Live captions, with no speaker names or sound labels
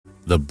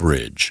The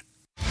Bridge.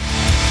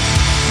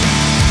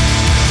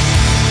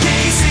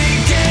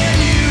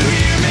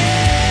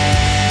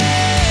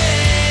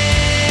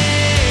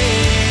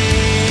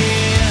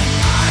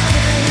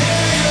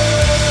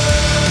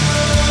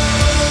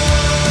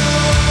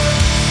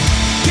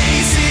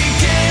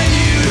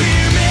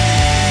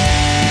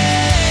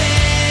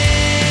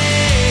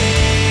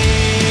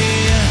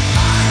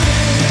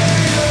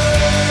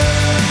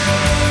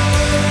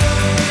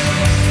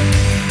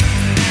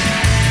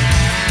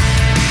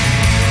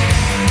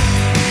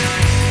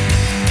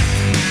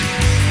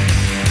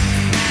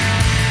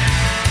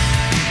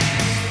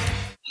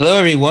 Hello,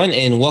 everyone,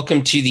 and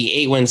welcome to the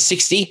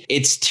 8160.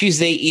 It's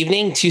Tuesday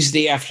evening,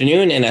 Tuesday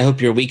afternoon, and I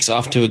hope your week's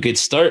off to a good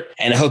start,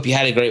 and I hope you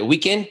had a great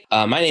weekend.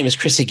 My name is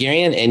Chris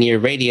Agarian, and your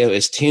radio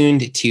is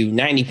tuned to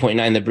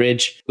 90.9 The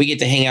Bridge. We get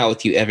to hang out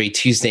with you every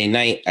Tuesday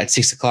night at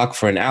 6 o'clock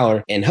for an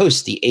hour and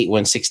host the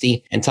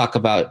 8160 and talk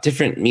about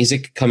different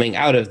music coming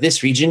out of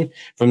this region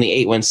from the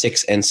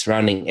 816 and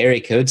surrounding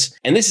area codes.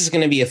 And this is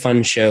going to be a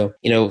fun show.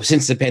 You know,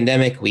 since the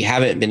pandemic, we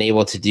haven't been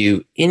able to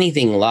do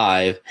anything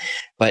live,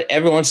 but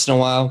every once in a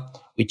while,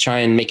 we try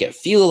and make it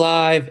feel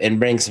alive and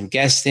bring some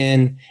guests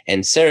in.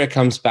 And Sarah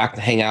comes back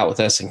to hang out with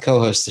us and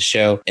co-host the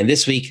show. And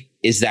this week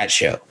is that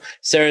show.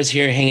 Sarah's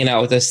here hanging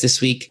out with us this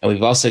week. And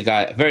we've also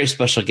got a very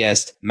special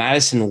guest,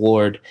 Madison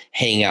Ward,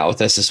 hanging out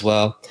with us as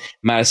well.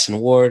 Madison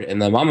Ward and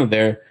the Mama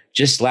Bear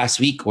just last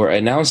week were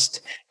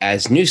announced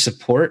as new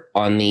support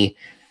on the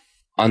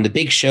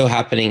big show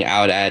happening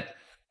out at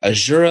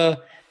Azura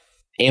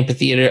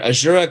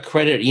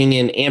Credit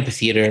Union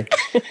Amphitheater,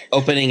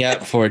 opening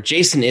up for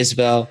Jason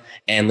Isbell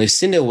and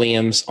Lucinda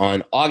Williams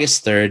on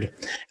August 3rd,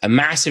 a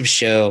massive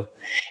show.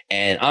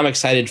 And I'm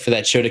excited for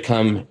that show to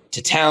come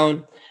to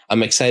town.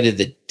 I'm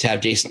excited to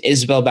have Jason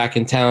Isbell back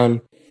in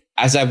town.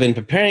 As I've been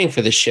preparing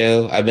for the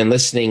show, I've been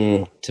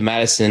listening to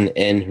Madison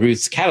and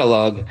Ruth's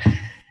catalog,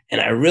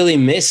 and I really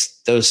miss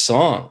those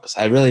songs.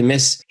 I really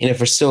miss,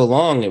 for so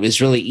long, it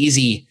was really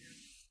easy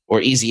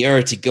or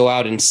easier to go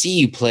out and see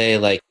you play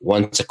like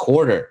once a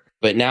quarter.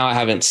 But now I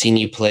haven't seen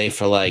you play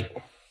for like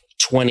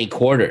 20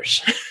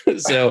 quarters.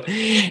 So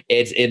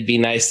it'd be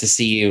nice to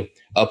see you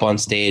up on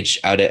stage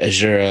out at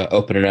Azura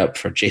opening up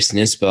for Jason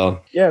Isbell.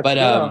 Yeah,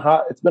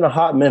 it's been a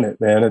hot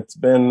minute, man. It's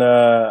been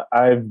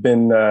I've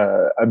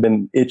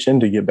been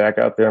itching to get back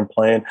out there and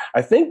playing.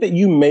 I think that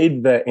you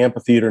made the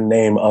amphitheater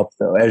name up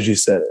though, as you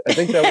said it. I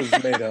think that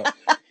was made up.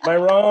 Am I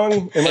wrong?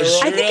 I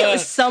think it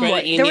was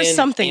somewhat. There was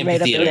something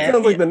made up in there. It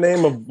sounds like the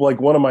name of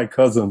like one of my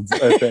cousins,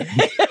 I think.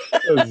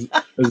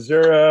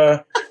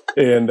 Azura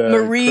and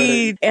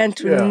Marie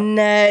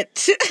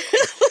Antoinette.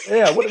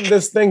 Yeah,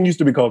 this thing used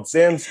to be called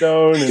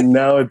Sandstone, and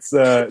now it's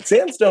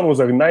Sandstone was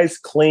a nice,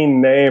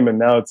 clean name, and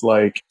now it's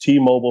like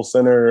T-Mobile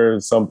Center or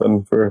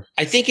something.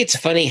 I think it's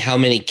funny how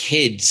many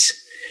kids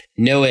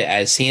know it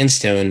as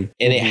Sandstone,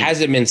 and it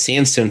hasn't been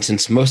Sandstone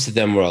since most of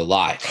them were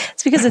alive.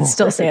 It's because it's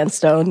still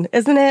Sandstone,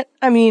 isn't it?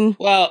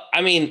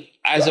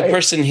 As a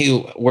person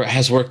who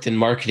has worked in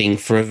marketing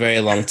for a very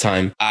long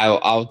time,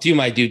 I'll do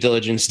my due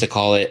diligence to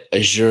call it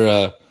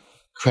Azura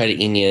Credit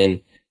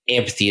Union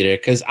Amphitheater,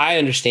 because I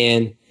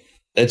understand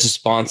it's a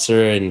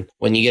sponsor, and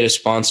when you get a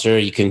sponsor,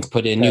 you can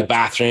put in new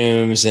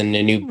bathrooms and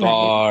a new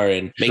bar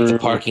and make the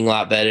parking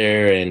lot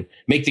better and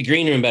make the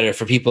green room better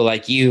for people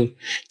like you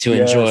to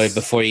enjoy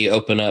before you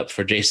open up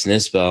for Jason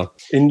Isbell.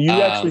 And you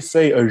actually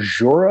say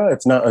Azura,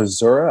 it's not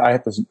Azura. I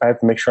have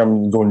to make sure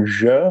I'm going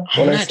je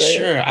when I say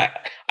it. I'm not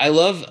sure. I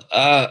love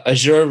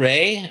Azura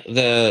Ray,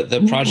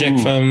 the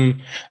project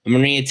from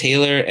Maria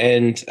Taylor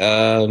and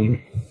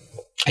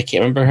I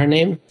can't remember her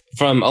name,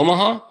 from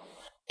Omaha.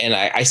 And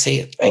I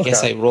say, I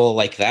guess I roll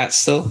like that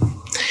still.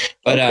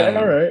 But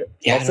all right.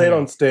 Yeah, I'll say it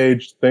on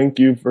stage. Thank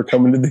you for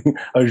coming to the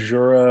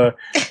Azura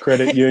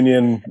Credit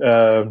Union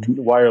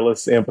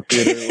wireless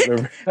amphitheater,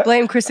 whatever.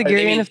 Blame Chris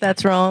Agarian if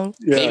that's wrong.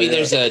 Maybe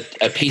there's a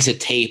piece of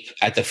tape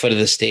at the foot of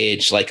the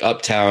stage, like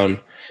Uptown,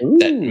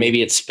 that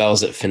maybe it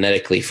spells it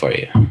phonetically for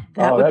you.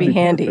 That would be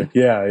handy. Perfect.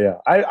 Yeah.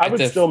 I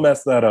would still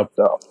mess that up,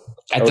 though.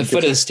 At the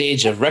foot of the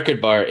stage of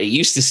Record Bar, it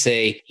used to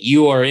say,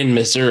 "You are in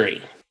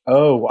Missouri."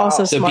 Oh, wow.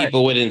 Also so smart.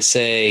 People wouldn't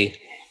say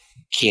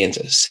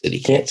Kansas City,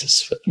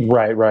 Kansas.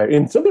 Right.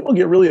 And some people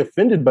get really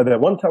offended by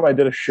that. One time I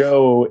did a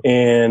show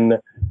in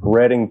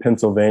Reading,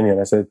 Pennsylvania, and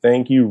I said,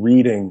 "Thank you,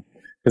 Reading,"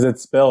 because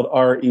it's spelled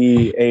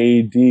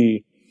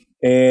R-E-A-D.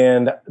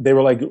 And they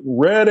were like,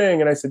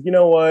 "Reading." And I said, "You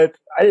know what?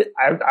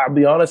 I'll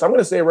be honest. I'm going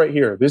to say it right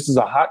here. This is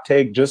a hot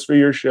take just for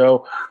your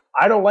show.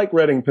 I don't like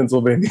Reading,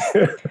 Pennsylvania."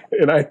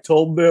 And I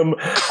told them,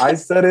 I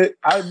said it.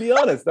 I'd be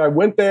honest. I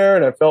went there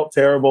and I felt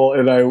terrible.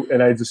 And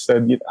I just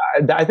said,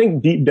 I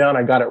think deep down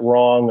I got it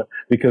wrong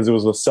because it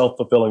was a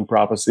self-fulfilling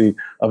prophecy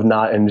of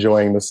not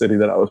enjoying the city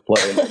that I was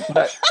playing.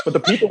 But the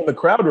people in the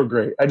crowd were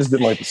great. I just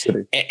didn't like the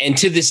city. And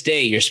to this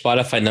day, your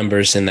Spotify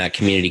numbers in that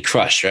community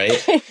crush,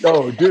 right?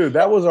 Oh, dude,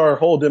 that was our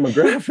whole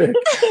demographic.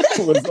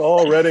 It was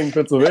all Reading,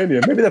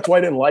 Pennsylvania. Maybe that's why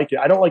I didn't like it.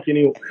 I don't like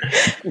any,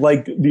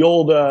 like the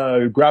old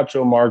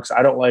Groucho Marx.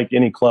 I don't like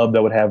any club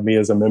that would have me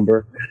as a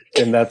member.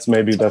 And that's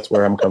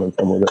where I'm coming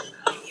from with it.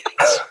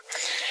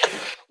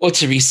 Well,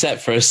 to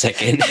reset for a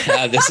second,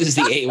 this is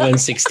the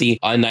 8160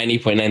 on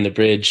 90.9 The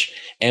Bridge,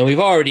 and we've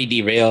already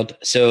derailed.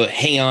 So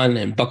hang on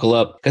and buckle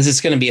up because it's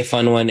going to be a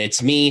fun one.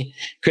 It's me,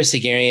 Chris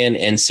Agarian,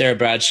 and Sarah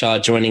Bradshaw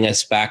joining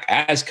us back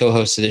as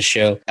co-hosts of this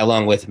show,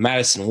 along with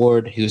Madison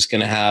Ward, who's going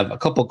to have a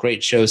couple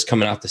great shows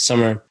coming out this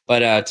summer.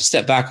 But to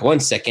step back 1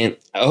 second,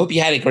 I hope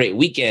you had a great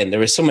weekend. There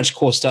was so much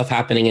cool stuff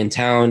happening in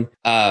town.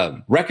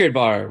 Record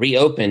Bar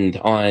reopened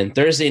on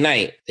Thursday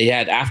night. They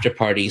had after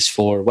parties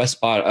for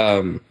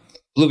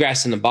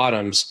Bluegrass in the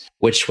Bottoms,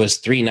 which was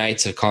 3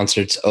 nights of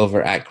concerts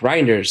over at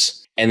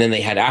Grinders. And then they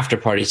had after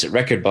parties at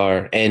Record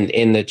Bar. And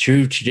in the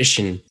true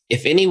tradition,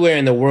 if anywhere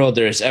in the world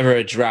there is ever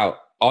a drought,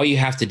 all you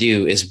have to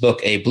do is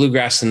book a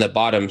Bluegrass in the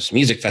Bottoms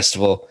music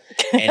festival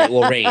and it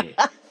will rain.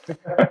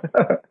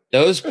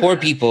 Those poor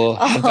people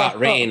have got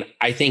rain.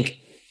 I think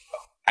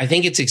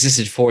it's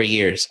existed 4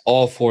 years,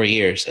 all 4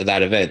 years of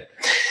that event.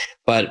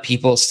 But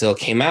people still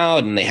came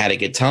out and they had a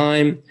good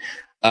time.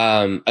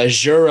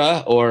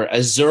 Azura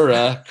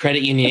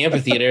Credit Union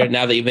Amphitheater,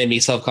 now that you've made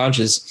me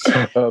self-conscious,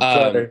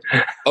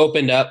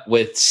 opened up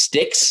with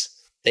Styx.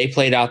 They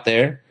played out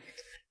there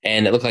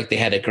and it looked like they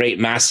had a great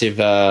massive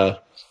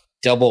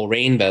double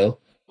rainbow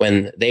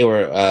when they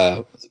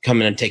were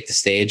coming and take the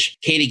stage.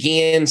 Katie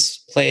Guillen's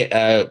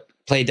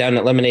played down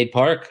at Lemonade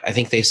Park. I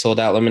think they sold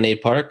out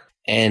Lemonade Park.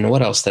 And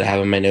what else did I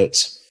have in my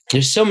notes?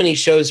 There's so many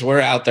shows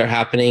were out there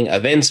happening.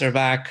 Events are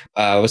back.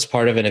 I was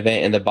part of an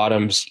event in the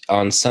Bottoms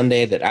on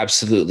Sunday that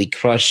absolutely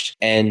crushed.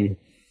 And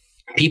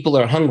people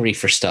are hungry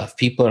for stuff.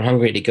 People are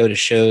hungry to go to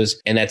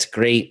shows. And that's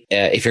great.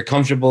 If you're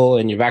comfortable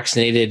and you're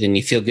vaccinated and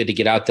you feel good to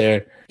get out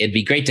there, it'd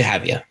be great to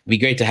have you. It'd be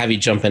great to have you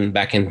jumping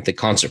back in the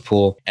concert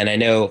pool. And I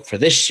know for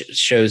this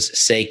show's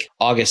sake,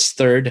 August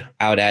 3rd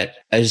out at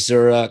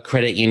Azura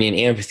Credit Union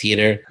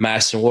Amphitheater,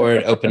 Madison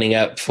Ward opening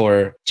up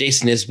for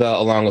Jason Isbell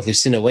along with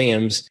Lucinda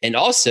Williams. And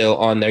also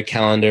on their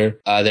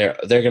calendar, they're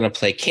going to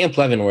play Camp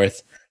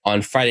Leavenworth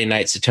on Friday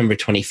night, September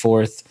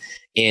 24th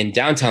in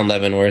downtown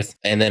Leavenworth.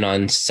 And then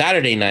on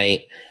Saturday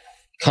night,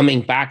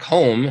 coming back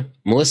home,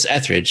 Melissa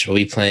Etheridge will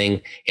be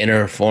playing in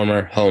her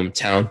former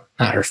hometown.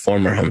 Not her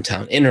former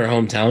hometown, in her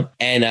hometown.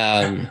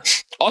 And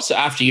also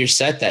after your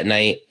set that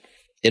night,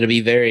 it'll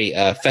be very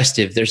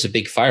festive. There's a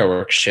big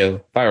fireworks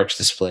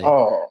display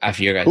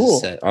after your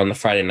guys' set on the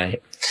Friday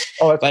night.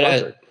 Oh, that's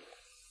perfect.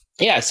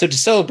 Yeah, so to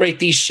celebrate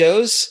these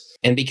shows,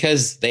 and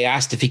because they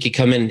asked if he could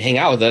come in and hang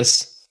out with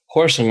us, of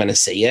course I'm going to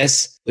say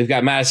yes. We've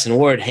got Madison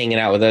Ward hanging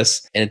out with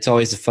us, and it's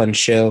always a fun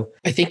show.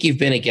 I think you've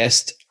been a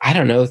guest,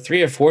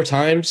 3 or 4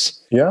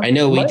 times. Yeah. I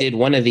know we did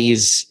one of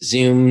these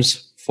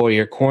Zooms for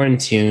your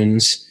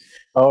Quarantunes,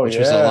 which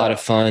was a lot of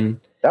fun.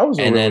 That was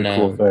a really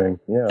cool thing.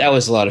 Yeah. That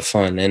was a lot of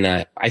fun. And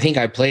I think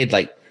I played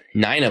like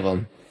 9 of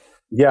them.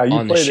 Yeah,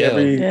 you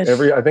played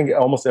every. I think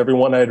almost every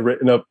one I had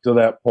written up to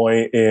that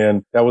point,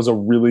 and that was a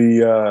really,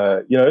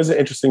 it was an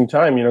interesting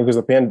time, because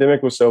the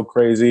pandemic was so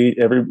crazy.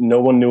 No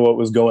one knew what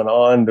was going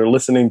on. They're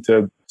listening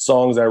to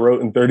songs I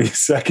wrote in 30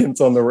 seconds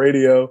on the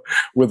radio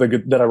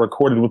that I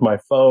recorded with my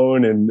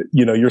phone, and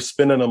you're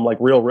spinning them like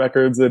real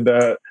records. And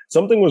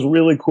something was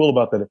really cool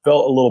about that. It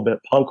felt a little bit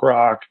punk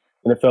rock,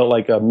 and it felt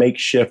like a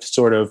makeshift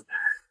sort of.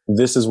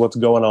 This is what's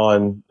going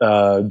on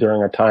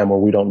during a time where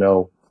we don't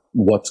know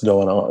what's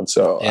going on.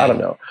 So yeah. I don't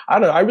know.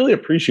 I really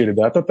appreciated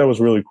that. I thought that was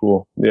really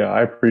cool. Yeah,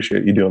 I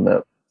appreciate you doing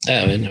that.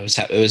 Yeah, I mean, it was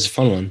a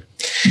fun one.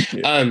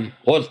 Yeah.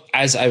 Well,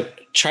 as I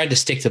tried to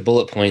stick to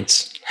bullet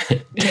points.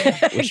 Good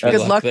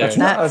luck with that.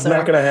 That's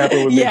not going to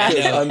happen with me. I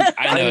know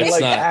I'm it's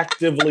like not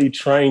actively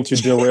trying to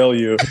derail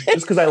you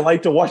just because I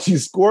like to watch you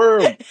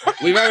squirm.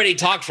 We've already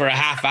talked for a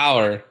half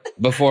hour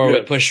before we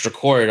pushed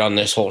record on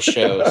this whole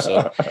show.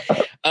 So,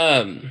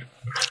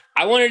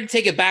 I wanted to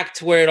take it back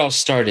to where it all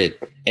started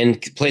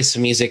and play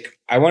some music.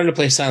 I wanted to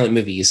play silent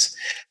movies.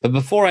 But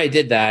before I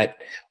did that,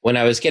 when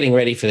I was getting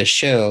ready for the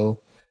show,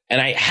 and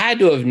I had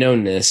to have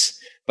known this,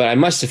 but I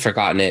must have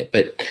forgotten it.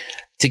 But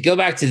to go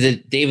back to the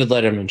David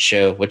Letterman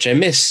show, which I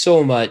missed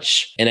so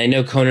much, and I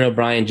know Conan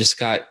O'Brien just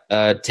got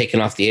taken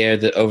off the air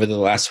over the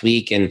last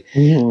week, and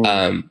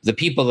the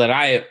people that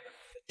I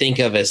think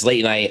of as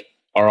late night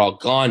are all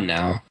gone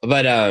now.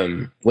 But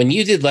when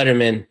you did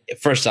Letterman,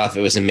 first off,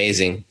 it was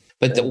amazing.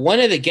 But one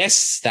of the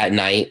guests that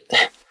night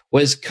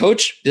was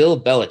Coach Bill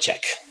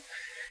Belichick,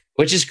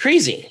 which is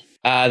crazy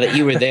that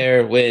you were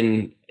there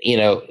when,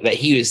 that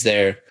he was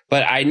there.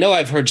 But I know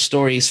I've heard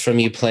stories from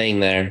you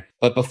playing there.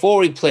 But before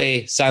we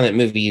play silent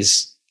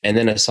movies and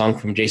then a song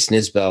from Jason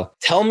Isbell,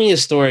 tell me a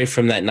story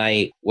from that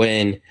night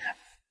when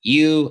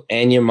you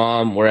and your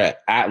mom were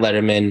at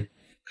Letterman.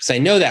 Because I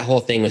know that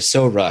whole thing was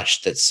so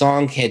rushed. That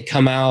song had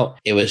come out.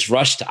 It was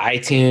rushed to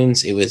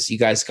iTunes. You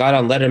guys got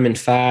on Letterman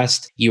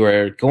fast. You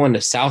were going to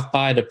South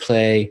by to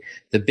play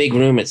the big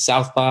room at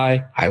South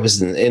by. I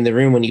was in the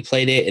room when you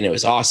played it, and it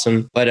was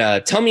awesome.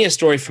 But tell me a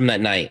story from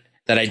that night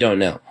that I don't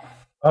know.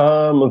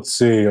 Let's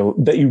see,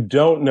 that you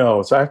don't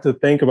know. So I have to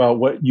think about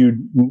what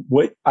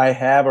I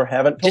have or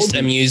haven't told Just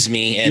you. Amuse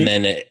me, and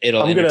then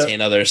it'll entertain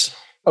others.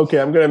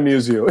 Okay, I'm going to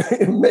amuse you.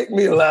 Make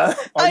me laugh.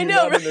 I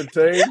know. Not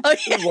entertained?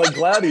 Okay. I'm like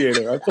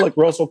Gladiator. I feel like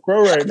Russell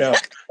Crowe right now.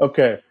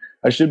 Okay.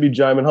 I should be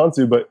Jaimin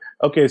Hansu. But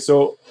okay,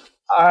 so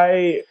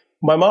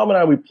my mom and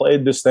I, we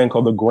played this thing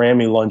called the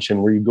Grammy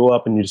Luncheon, where you go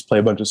up and you just play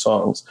a bunch of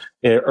songs.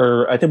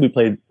 Or I think we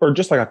played, or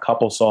just like a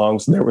couple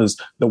songs. There was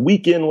The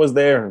Weeknd was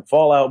there, and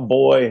Fall Out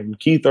Boy, and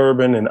Keith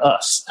Urban, and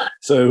us.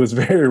 So it was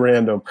very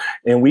random.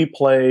 And we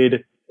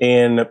played,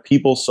 and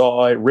people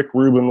saw it. Rick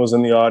Rubin was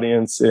in the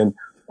audience, and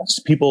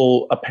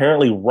people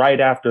apparently right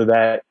after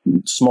that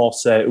small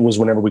set was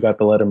whenever we got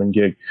the Letterman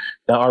gig.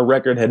 Now, our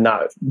record had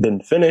not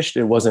been finished.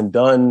 It wasn't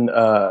done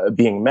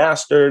being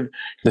mastered.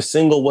 The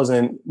single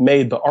wasn't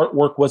made. The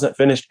artwork wasn't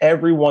finished.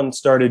 Everyone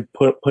started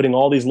putting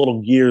all these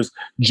little gears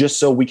just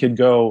so we could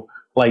go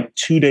like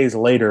 2 days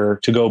later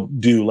to go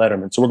do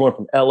Letterman. So we're going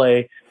from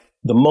LA.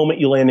 The moment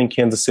you land in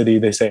Kansas City,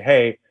 they say,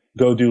 hey,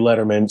 go do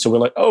Letterman. So we're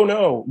like, oh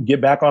no,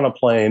 get back on a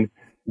plane,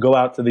 go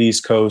out to the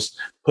East Coast,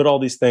 put all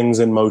these things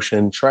in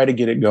motion, try to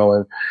get it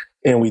going.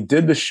 And we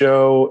did the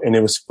show, and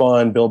it was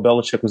fun. Bill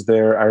Belichick was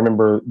there. I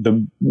remember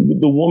the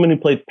woman who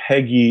played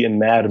Peggy in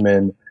Mad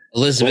Men.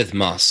 Elizabeth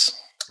Moss.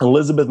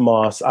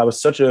 I was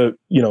such a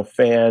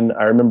fan.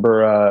 I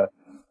remember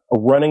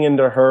running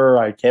into her.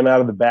 I came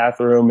out of the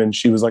bathroom, and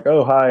she was like,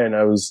 oh, hi. And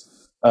I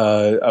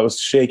was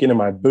shaking in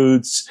my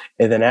boots.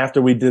 And then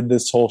after we did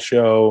this whole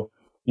show,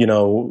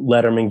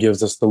 Letterman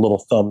gives us the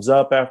little thumbs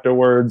up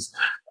afterwards.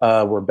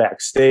 We're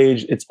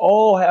backstage. It's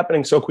all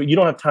happening so quick. You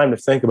don't have time to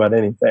think about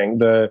anything.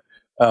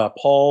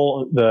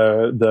 Paul,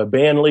 the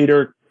band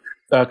leader,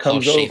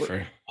 comes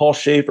over. Paul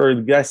Schaefer,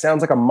 the guy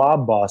sounds like a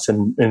mob boss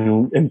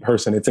in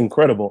person. It's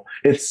incredible.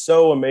 It's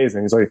so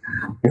amazing. He's like,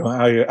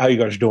 how you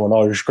guys doing?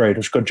 Oh, it's great.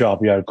 It's good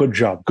job. Yeah, good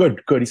job.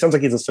 Good. He sounds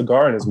like he has a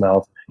cigar in his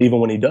mouth, even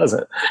when he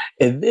doesn't.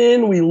 And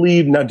then we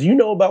leave. Now, do you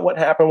know about what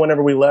happened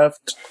whenever we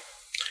left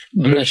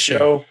the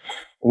show?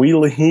 We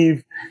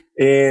leave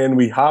and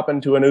we hop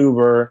into an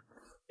Uber,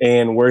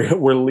 and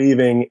we're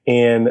leaving,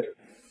 and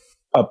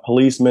a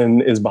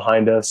policeman is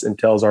behind us and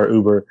tells our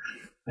Uber,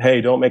 hey,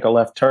 don't make a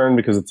left turn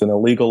because it's an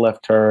illegal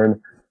left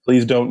turn.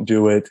 Please don't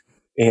do it.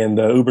 And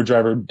the Uber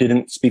driver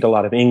didn't speak a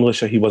lot of English,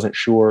 so he wasn't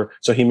sure.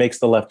 So he makes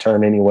the left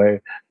turn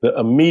anyway.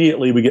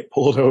 Immediately we get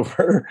pulled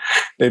over.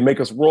 They make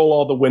us roll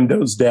all the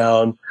windows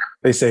down.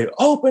 They say,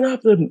 open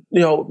up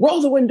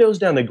roll the windows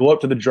down. They go up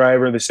to the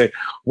driver and they say,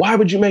 why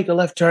would you make a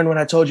left turn when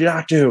I told you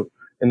not to?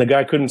 And the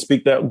guy couldn't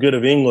speak that good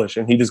of English.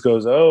 And he just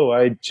goes,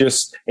 and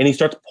he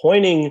starts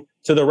pointing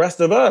to the rest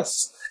of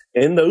us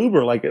in the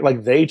Uber,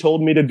 like they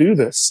told me to do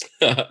this.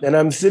 And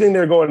I'm sitting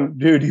there going,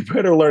 dude, you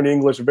better learn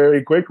English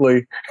very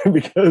quickly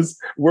because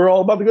we're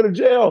all about to go to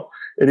jail.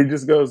 And he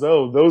just goes,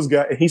 oh, those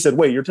guys. And he said,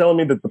 wait, you're telling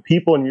me that the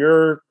people in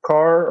your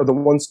car are the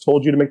ones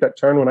told you to make that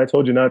turn when I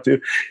told you not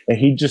to? And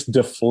he just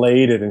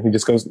deflated, and he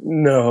just goes,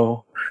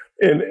 no.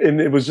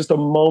 And it was just a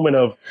moment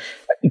of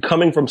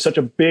coming from such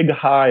a big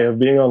high of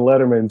being on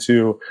Letterman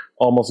to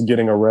almost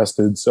getting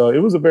arrested. So it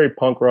was a very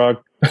punk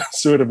rock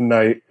sort of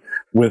night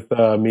with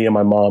me and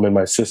my mom and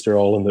my sister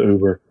all in the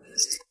Uber.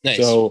 Nice.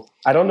 So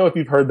I don't know if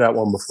you've heard that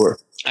one before.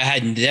 I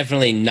had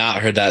definitely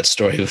not heard that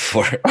story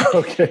before.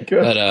 Okay,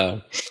 good.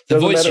 But the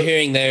voice you're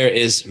hearing there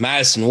is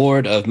Madison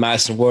Ward of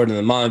Madison Ward and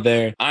the Mama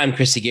Bear. I'm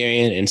Chris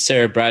Garian, and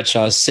Sarah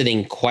Bradshaw is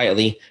sitting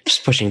quietly,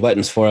 just pushing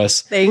buttons for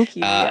us. Thank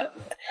you.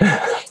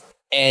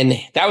 And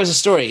that was a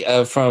story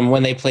from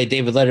when they played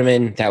David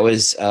Letterman. That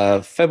was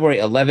February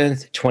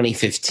 11th,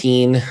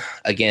 2015.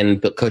 Again,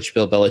 Coach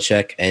Bill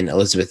Belichick and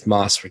Elizabeth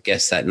Moss were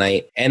guests that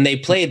night. And they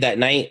played that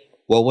night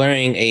while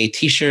wearing a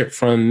T-shirt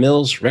from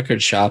Mills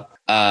Record Shop,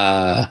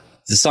 the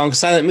song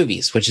Silent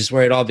Movies, which is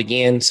where it all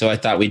began. So I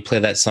thought we'd play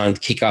that song to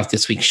kick off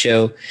this week's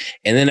show.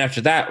 And then after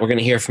that, we're going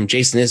to hear from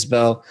Jason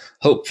Isbell,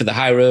 Hope for the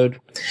High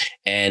Road.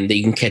 And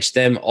you can catch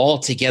them all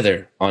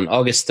together on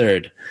August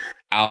 3rd.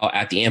 Out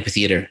at the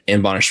amphitheater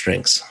in Bonner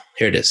Springs.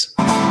 Here it is.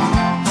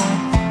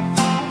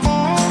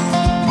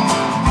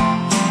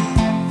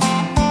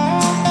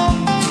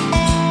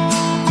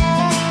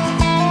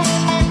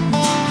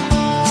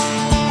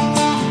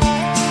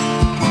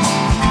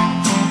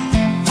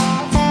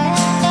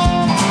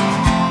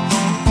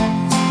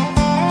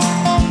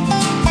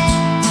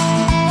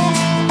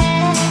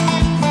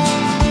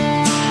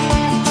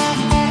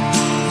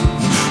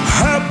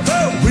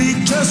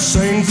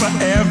 Sing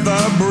forever,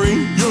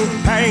 bring your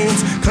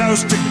hands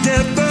close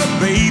together,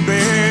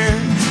 baby.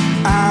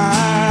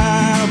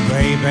 Ah,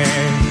 baby.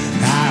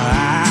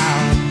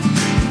 Ah.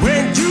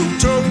 When you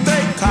talk,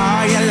 they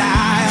call you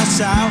liar,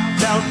 so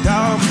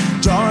don't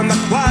join the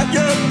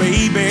choir,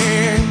 baby.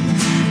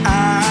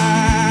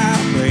 Ah,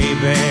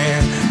 baby.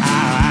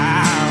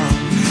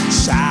 Ah.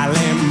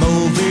 Silent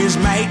movies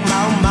make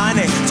more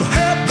money, so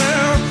help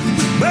them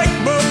make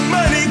more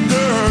money,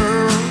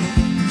 girl.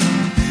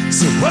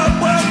 So what,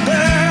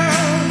 girl?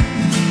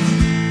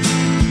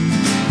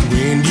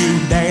 When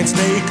you dance,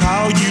 they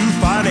call you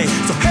funny.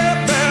 So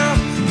help them,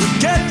 we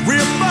get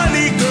real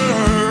funny,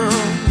 girl.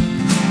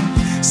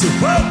 So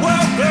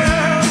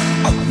girl.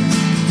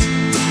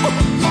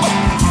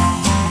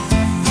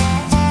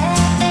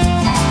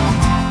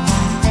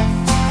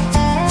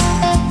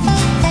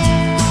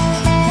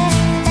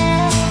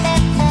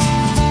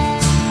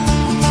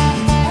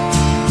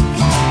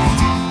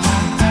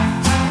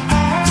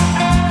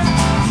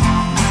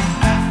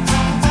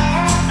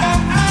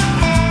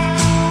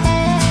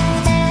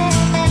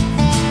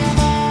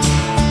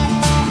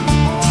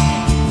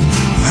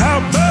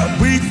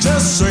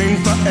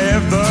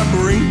 ever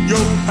bring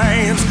your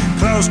hands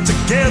close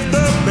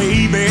together,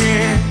 baby.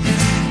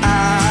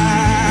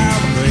 Ah,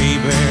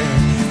 baby.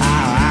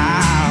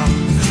 Ah,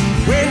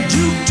 when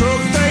you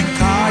talk, they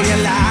call you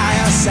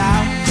liars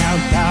out,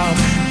 down,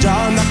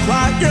 down the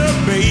choir,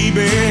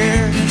 baby.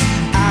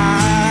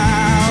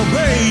 Ah,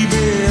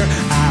 baby.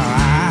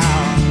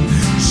 Ah,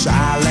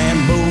 silent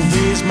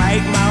movies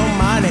make more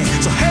money,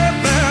 so hey,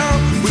 girl,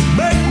 we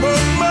make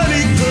more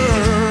money,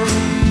 girl.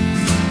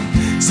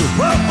 So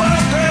what,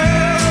 girl?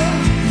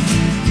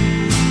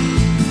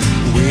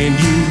 When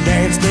you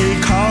dance, they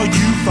call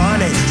you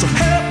funny. So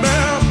hey,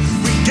 girl,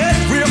 we get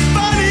real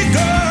funny,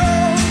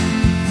 girl.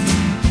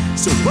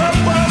 So what,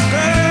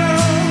 girl?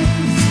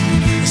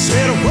 I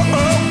said, what,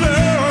 girl?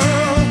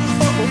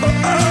 Oh, oh, oh,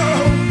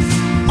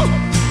 oh, oh,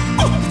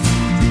 oh.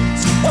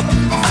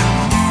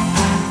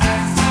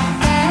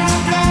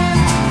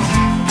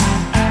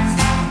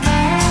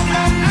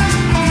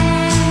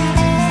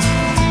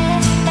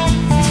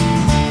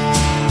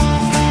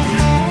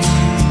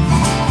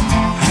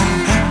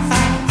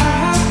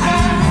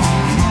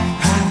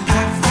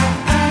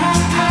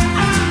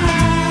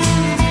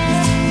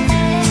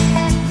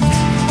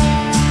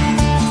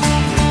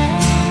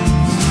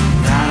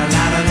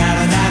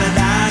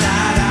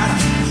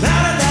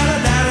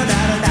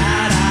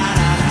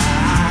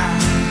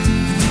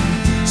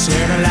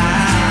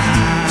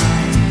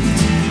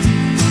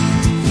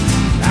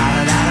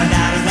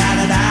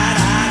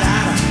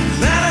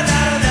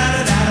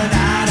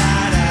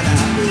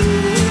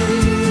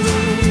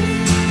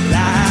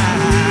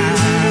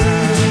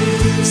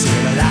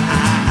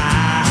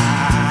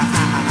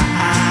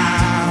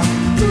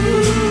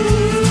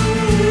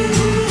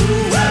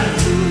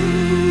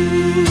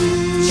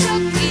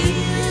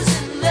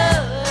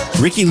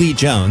 Rickie Lee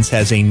Jones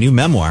has a new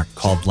memoir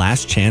called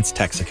Last Chance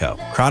Texaco,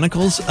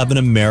 Chronicles of an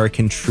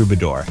American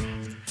Troubadour.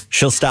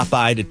 She'll stop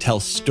by to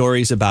tell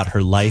stories about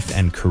her life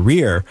and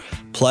career,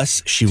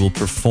 plus she will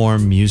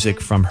perform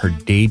music from her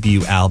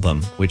debut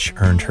album, which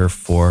earned her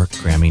 4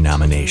 Grammy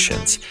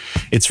nominations.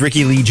 It's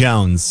Rickie Lee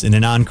Jones in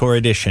an encore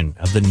edition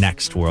of The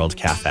Next World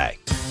Cafe.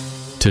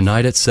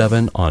 Tonight at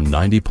 7 on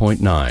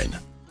 90.9.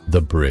 The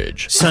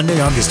Bridge.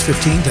 Sunday, August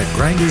 15th at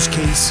Grinders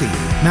KC.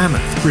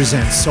 Mammoth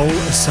presents Soul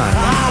Asylum.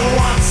 I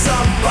want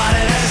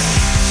somebody to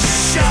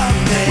shove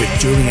me. With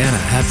Juliana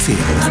Hatfield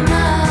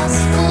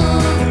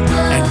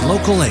and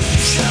Local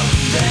H.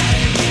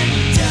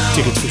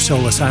 Tickets for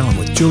Soul Asylum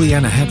with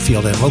Juliana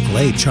Hatfield and Local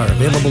H are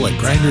available at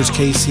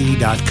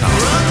grinderskc.com.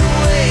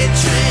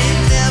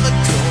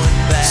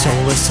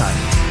 Soul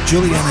Asylum,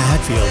 Juliana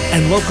Hatfield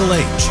and Local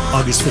H,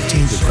 August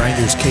 15th at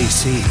Grinders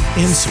KC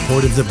in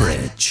support of The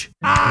Bridge.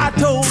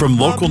 From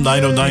Local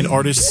 909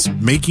 artists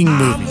making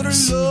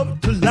movies.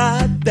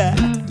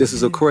 This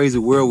is a crazy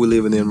world we're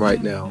living in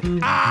right now.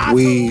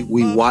 We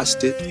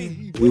watched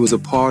it, we was a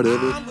part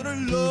of it,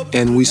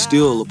 and we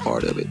still a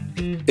part of it.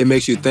 It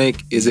makes you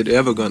think, is it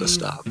ever gonna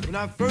stop?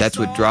 That's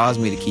what draws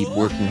me to keep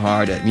working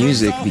hard at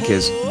music,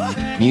 because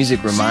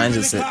music reminds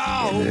us that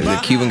the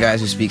Cuban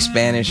guys who speak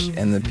Spanish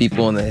and the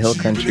people in the hill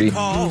country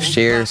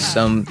share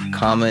some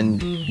common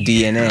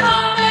DNA.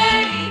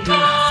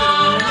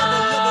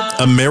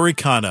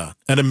 Americana,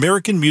 an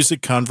American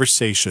music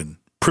conversation,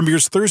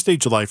 premieres Thursday,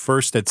 July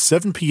 1st at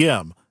 7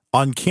 p.m.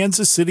 on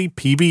Kansas City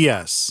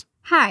PBS.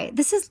 Hi,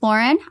 this is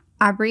Lauren,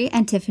 Aubrey,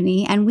 and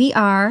Tiffany, and we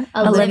are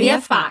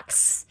Olivia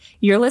Fox.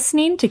 You're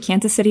listening to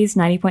Kansas City's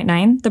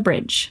 90.9 The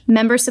Bridge.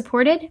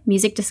 Member-supported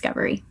music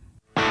discovery.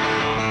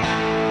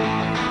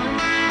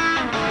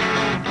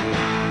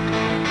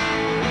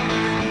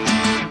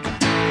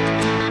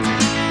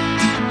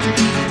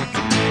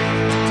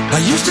 I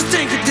used to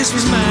think that this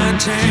was my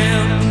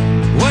town.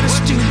 What a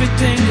stupid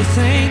thing to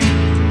think.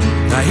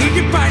 I hear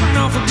you biting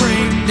off a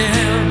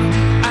breakdown.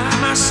 I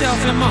myself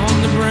am on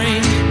the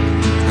brink.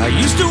 I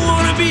used to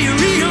want to be a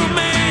real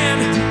man.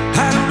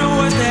 I don't know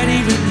what that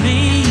even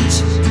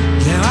means.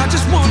 Now I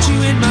just want you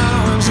in my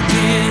arms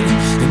again,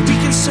 and we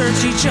can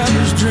search each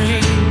other's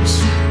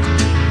dreams.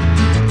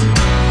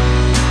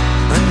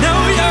 I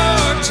know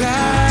you're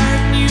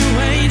tired and you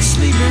ain't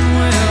sleeping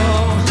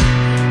well.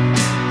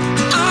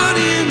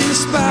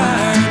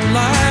 Uninspired,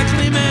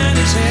 likely man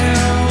as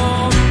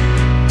hell.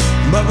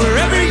 But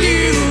wherever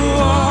you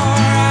are,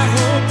 I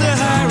hope the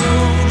high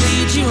road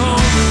leads you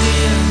home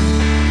again.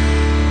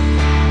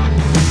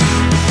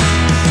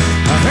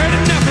 I've heard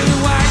enough of the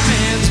white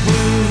man's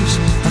blues.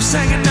 I've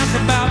sang enough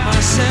about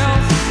myself.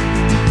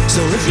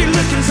 So if you're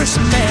looking for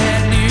some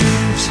bad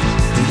news,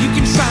 you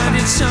can find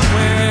it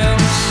somewhere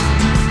else.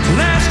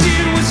 Last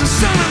year was a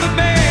son of a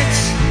bitch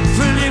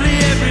for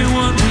nearly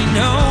everyone we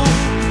know.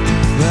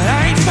 But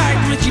I ain't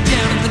fighting with you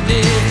down in the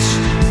ditch.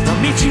 I'll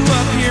meet you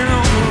up here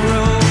on the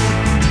road.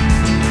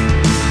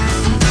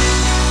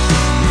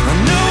 I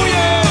know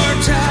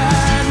you're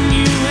tired and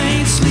you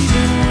ain't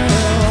sleeping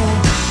well.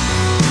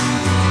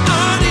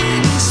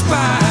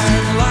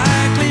 Uninspired,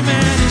 likely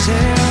man as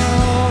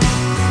hell.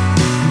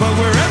 But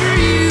wherever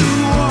you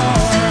are,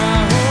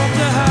 I hope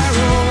the high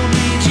road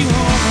leads you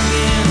home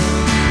again,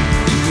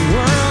 to the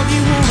world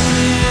you want to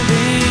live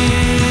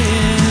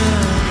in.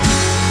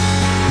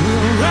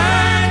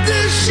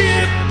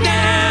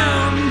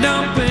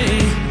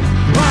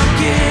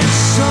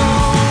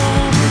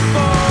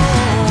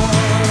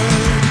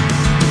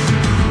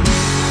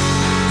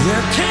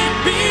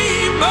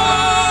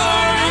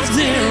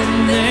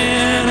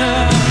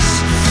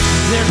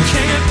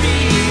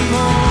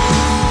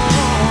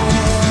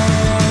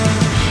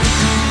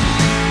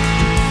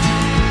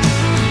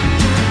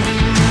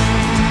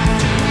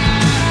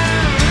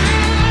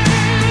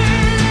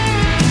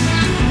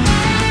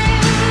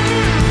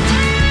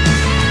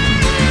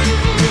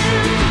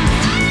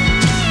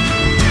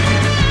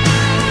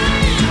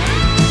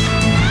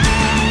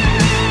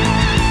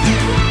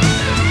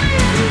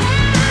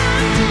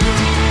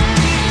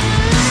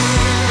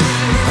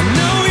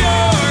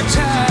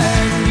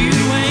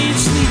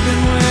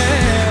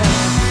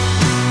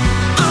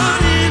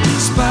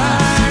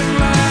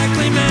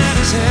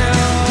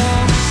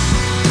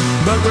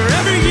 But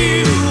wherever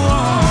you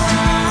are,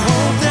 I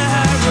hope the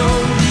high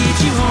road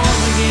leads you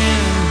home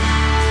again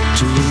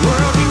to the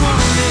world you want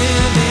to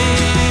live in.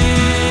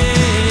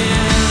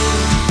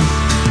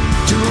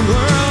 To the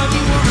world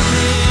you want to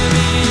live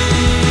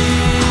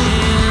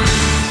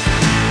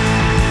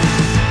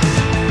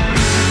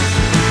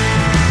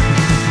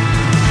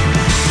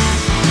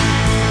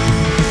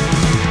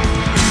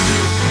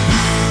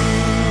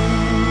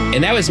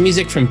And that was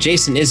music from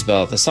Jason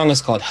Isbell. The song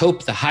is called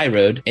Hope the High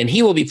Road, and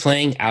he will be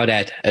playing out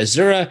at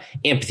Azura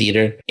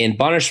Amphitheater in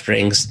Bonner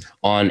Springs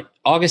on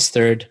August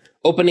 3rd.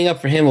 Opening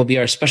up for him will be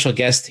our special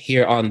guest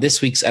here on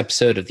this week's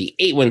episode of the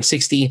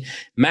 8160,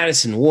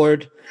 Madison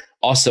Ward.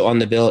 Also on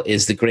the bill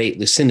is the great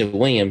Lucinda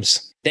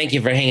Williams. Thank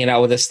you for hanging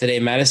out with us today,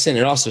 Madison.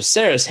 And also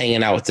Sarah's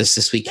hanging out with us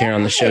this week here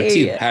on the show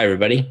too. Hi,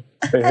 everybody.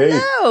 Hey,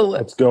 Hello.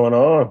 what's going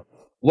on?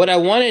 What I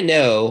want to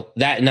know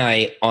that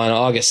night on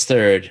August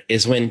 3rd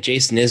is when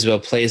Jason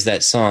Isbell plays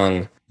that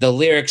song. The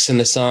lyrics in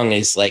the song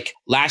is like,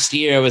 last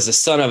year I was a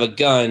son of a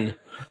gun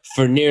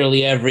for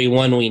nearly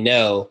everyone we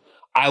know.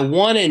 I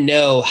want to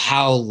know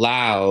how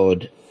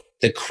loud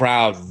the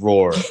crowd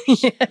roars.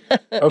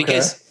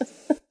 Because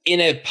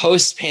in a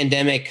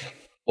post-pandemic,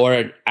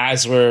 or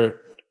as we're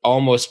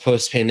almost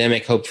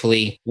post-pandemic,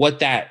 hopefully,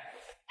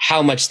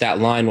 how much that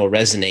line will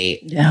resonate.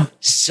 Yeah.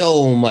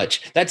 So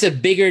much. That's a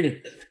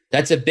bigger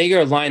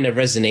line of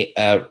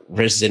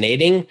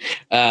resonating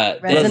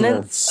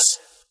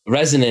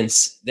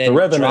resonance than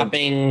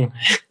dropping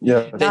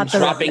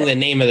the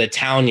name of the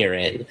town you're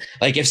in.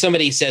 Like if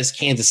somebody says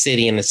Kansas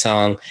City in the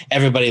song,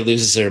 everybody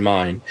loses their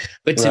mind.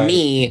 But to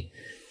me,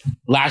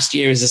 last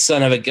year was a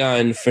son of a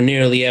gun for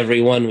nearly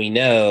everyone we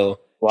know.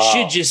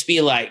 Should just be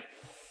like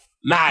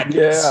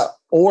madness. Yeah.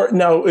 Or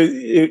no,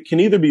 it can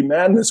either be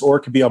madness or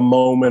it could be a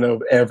moment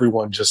of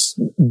everyone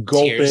just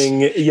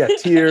gulping,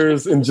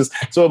 tears, and just,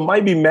 so it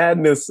might be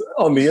madness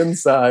on the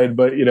inside,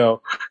 but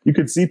you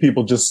could see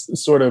people just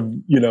sort of,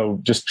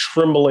 just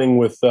trembling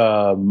with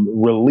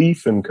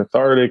relief and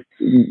cathartic,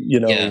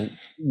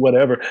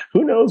 whatever.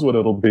 Who knows what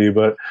it'll be?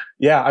 But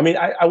yeah, I mean,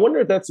 I wonder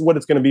if that's what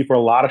it's going to be for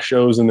a lot of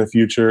shows in the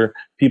future.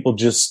 People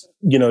just,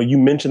 you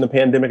mentioned the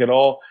pandemic at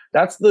all.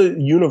 That's the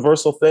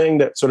universal thing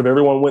that sort of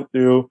everyone went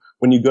through.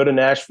 When you go to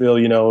Nashville,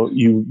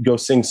 you go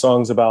sing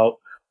songs about,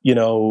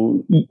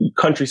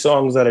 country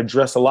songs that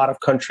address a lot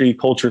of country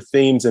culture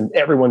themes, and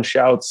everyone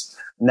shouts.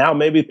 Now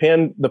maybe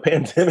the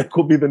pandemic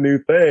will be the new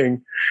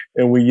thing.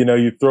 And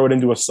you throw it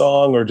into a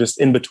song or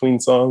just in between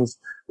songs.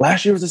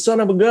 Last year was the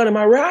son of a gun. Am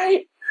I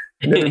right?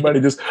 And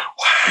everybody just,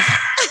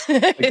 I'm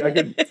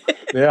looking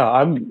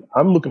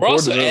forward to it. We're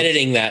also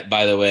editing that,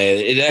 by the way.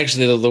 It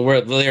actually, the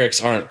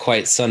lyrics aren't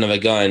quite son of a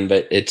gun,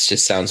 but it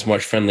just sounds more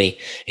friendly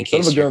in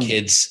case your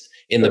kid's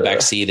in the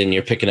backseat and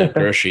you're picking up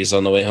groceries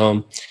on the way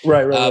home.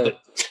 Right.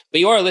 But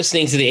you are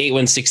listening to the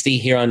 8160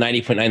 here on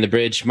 90.9 The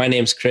Bridge. My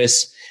name's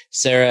Chris.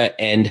 Sarah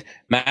and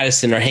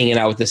Madison are hanging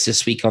out with us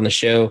this week on the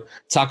show,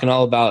 talking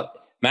all about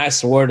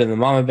Madison Ward and the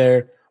Mama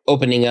Bear,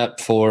 opening up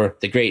for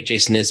the great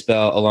Jason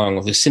Isbell along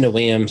with Lucinda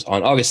Williams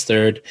on August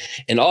 3rd.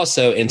 And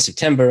also in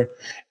September,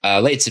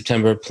 late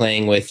September,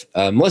 playing with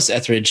Melissa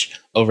Etheridge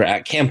over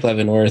at Camp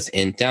Leavenworth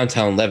in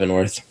downtown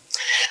Leavenworth.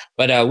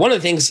 But one of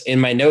the things in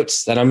my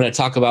notes that I'm going to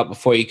talk about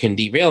before you can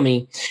derail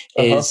me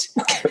is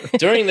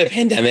during the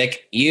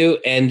pandemic, you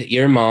and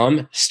your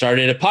mom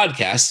started a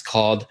podcast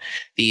called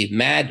the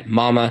Mad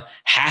Mama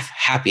Half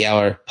Happy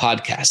Hour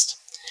podcast.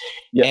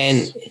 Yes.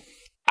 And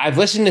I've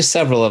listened to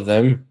several of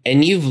them,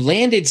 and you've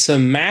landed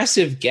some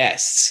massive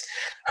guests.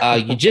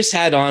 You just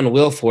had on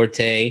Will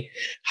Forte.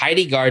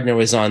 Heidi Gardner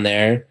was on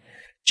there.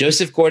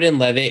 Joseph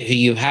Gordon-Levitt, who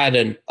you've had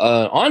an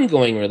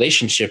ongoing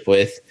relationship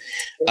with,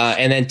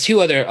 and then two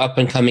other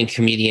up-and-coming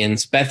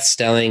comedians, Beth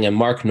Stelling and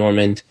Mark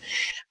Normand.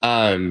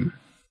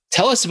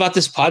 Tell us about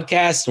this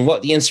podcast and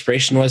what the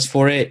inspiration was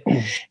for it.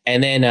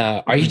 And then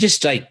are you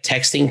just like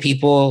texting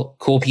people,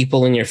 cool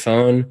people in your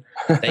phone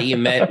that you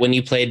met when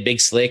you played Big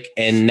Slick,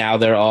 and now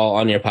they're all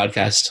on your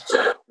podcast?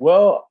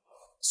 Well,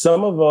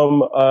 some of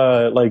them,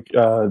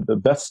 the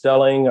Beth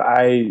Stelling,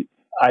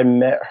 I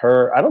met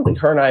her. I don't think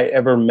her and I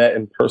ever met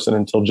in person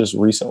until just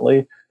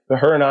recently. But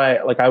her and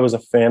I was a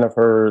fan of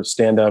her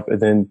stand-up,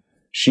 and then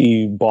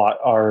she bought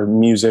our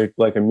music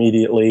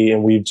immediately,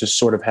 and we've just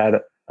sort of had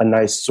a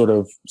nice sort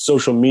of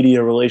social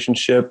media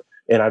relationship.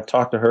 And I've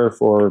talked to her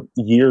for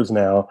years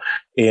now,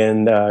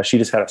 and she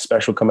just had a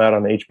special come out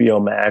on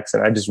HBO Max,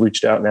 and I just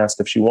reached out and asked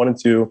if she wanted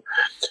to.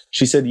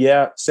 She said,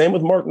 yeah. Same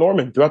with Mark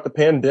Normand. Throughout the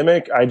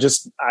pandemic, I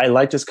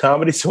liked his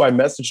comedy, so I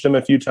messaged him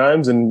a few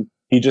times, and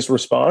he just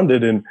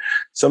responded. And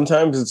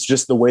sometimes it's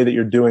just the way that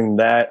you're doing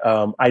that.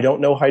 I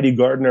don't know Heidi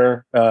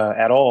Gardner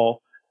at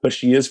all, but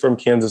she is from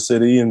Kansas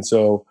City, and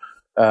so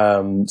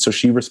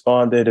she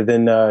responded. And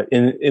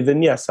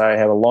then yes, I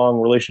have a long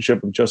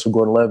relationship with Joseph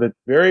Gordon-Levitt,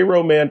 very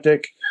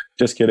romantic.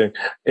 Just kidding.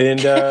 And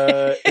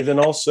then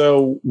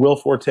also Will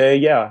Forte,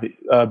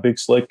 Big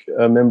Slick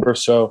member.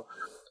 So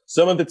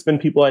some of it's been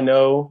people I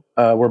know.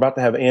 We're about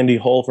to have Andy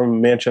Hull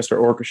from Manchester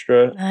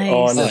Orchestra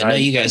on. I know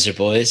you guys are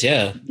boys.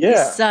 Yeah.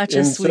 Yeah. He's such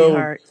a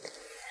sweetheart.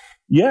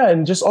 Yeah,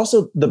 and just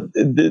also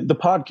the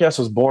podcast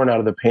was born out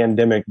of the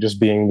pandemic just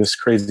being this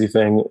crazy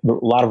thing. A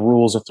lot of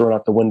rules are thrown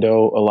out the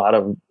window, a lot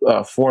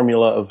of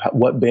formula of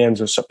what bands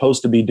are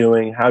supposed to be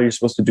doing, how you're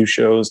supposed to do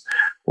shows.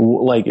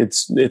 Like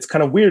it's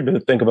kind of weird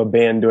to think of a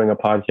band doing a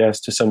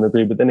podcast to some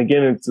degree, but then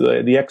again, it's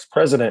the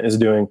ex-president is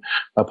doing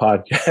a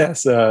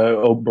podcast,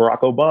 Barack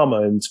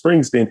Obama and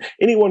Springsteen.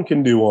 Anyone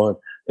can do one.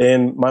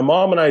 And my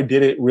mom and I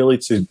did it really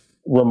to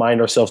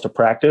remind ourselves to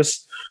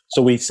practice.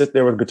 So we sit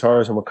there with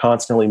guitars and we're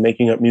constantly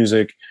making up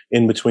music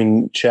in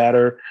between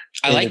chatter.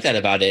 I like that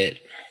about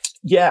it.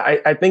 Yeah,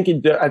 I think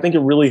it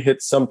really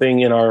hits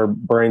something in our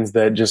brains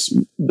that just,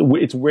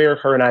 it's where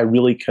her and I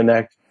really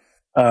connect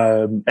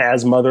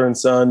as mother and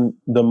son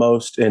the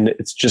most. And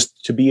it's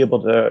just to be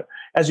able to,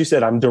 as you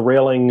said, I'm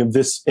derailing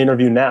this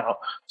interview now.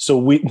 So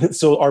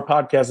our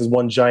podcast is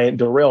one giant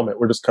derailment.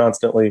 We're just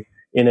constantly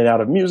in and out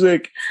of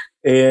music.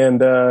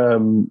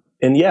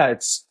 And yeah,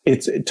 it's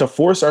to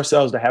force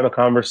ourselves to have a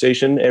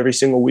conversation every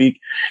single week.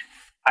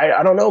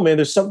 I don't know, man,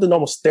 there's something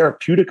almost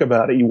therapeutic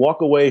about it. You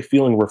walk away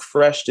feeling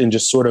refreshed and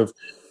just sort of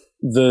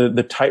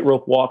the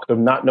tightrope walk of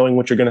not knowing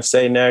what you're going to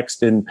say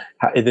next. And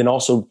then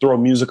also throw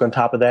music on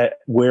top of that.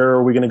 Where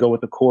are we going to go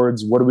with the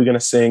chords? What are we going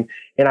to sing?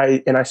 And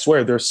I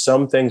swear there's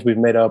some things we've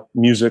made up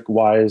music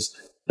wise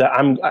that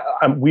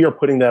we are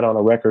putting that on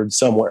a record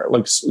somewhere,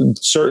 like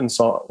certain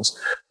songs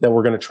that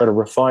we're going to try to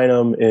refine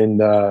them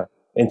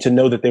and to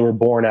know that they were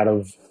born out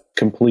of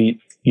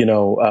complete,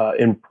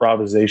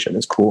 improvisation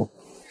is cool.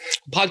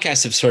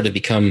 Podcasts have sort of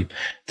become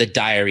the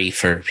diary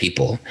for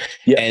people.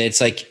 Yeah. And it's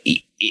like,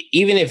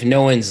 even if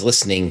no one's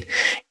listening,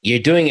 you're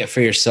doing it for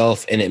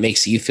yourself and it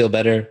makes you feel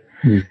better.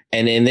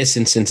 And in this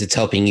instance, it's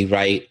helping you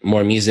write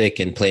more music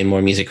and play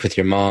more music with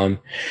your mom.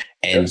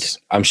 And yes.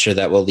 I'm sure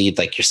that will lead,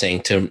 like you're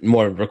saying, to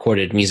more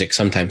recorded music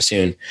sometime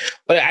soon.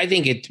 But I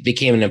think it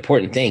became an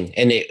important thing.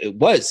 And it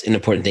was an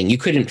important thing. You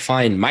couldn't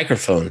find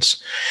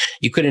microphones.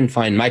 You couldn't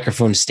find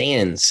microphone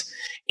stands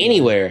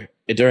anywhere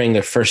during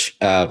the first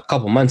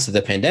couple months of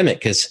the pandemic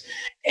because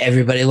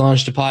everybody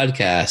launched a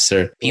podcast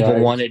or people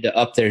wanted to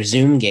up their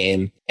Zoom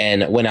game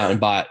and went out and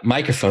bought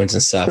microphones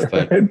and stuff.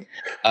 But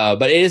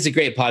it is a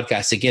great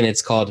podcast. Again,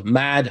 it's called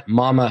Mad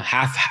Mama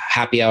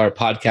Happy Hour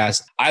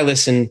Podcast. I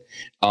listen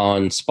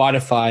on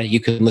Spotify. You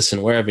can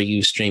listen wherever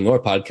you stream your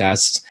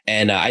podcasts.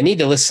 And I need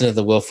to listen to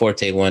the Will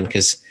Forte one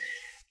because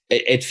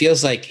it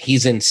feels like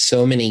he's in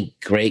so many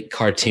great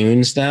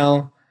cartoons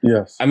now.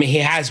 Yes. I mean, he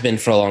has been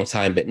for a long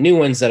time, but new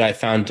ones that I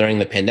found during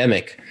the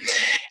pandemic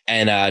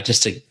and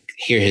just to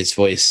hear his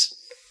voice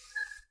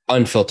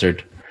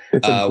unfiltered.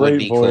 It's a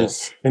great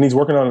voice. Cool. And he's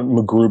working on a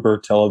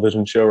MacGruber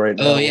television show right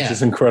now, which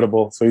is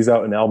incredible. So he's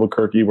out in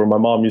Albuquerque where my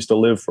mom used to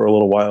live for a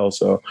little while.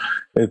 So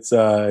it's,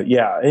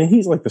 and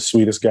he's like the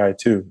sweetest guy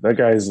too. That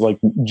guy is like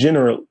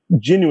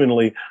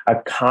genuinely a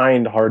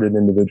kind-hearted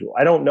individual.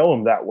 I don't know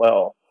him that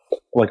well.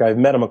 Like I've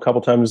met him a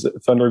couple times at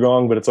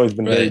Thundergong, but it's always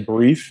been very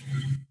brief.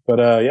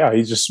 But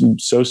he's just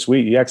so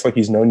sweet. He acts like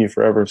he's known you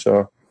forever.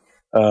 So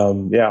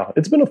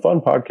it's been a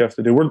fun podcast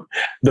to do.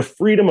 The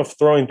freedom of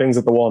throwing things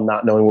at the wall and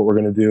not knowing what we're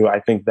going to do.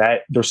 I think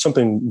that there's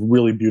something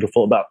really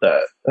beautiful about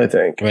that. I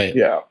think. Right.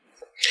 Yeah.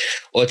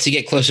 Well, to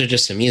get closer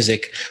just to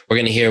music, we're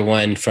going to hear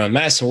one from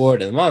Madison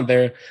Ward and the Mama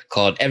Bear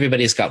called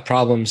Everybody's Got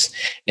Problems.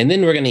 And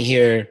then we're going to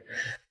hear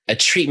a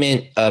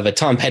treatment of a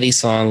Tom Petty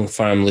song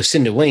from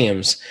Lucinda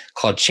Williams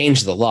called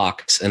Change the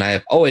Locks. And I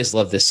have always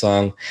loved this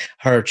song,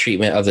 her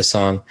treatment of the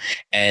song,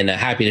 and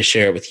happy to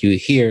share it with you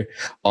here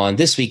on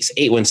this week's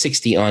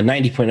 8160 on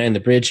 90.9 The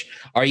Bridge.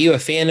 Are you a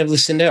fan of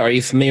Lucinda? Are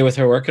you familiar with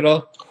her work at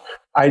all?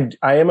 I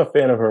am a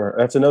fan of her.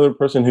 That's another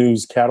person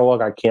whose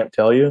catalog I can't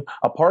tell you.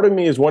 A part of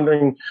me is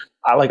wondering,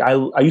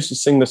 I used to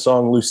sing the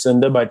song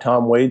Lucinda by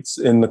Tom Waits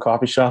in the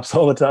coffee shops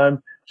all the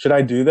time. Should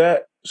I do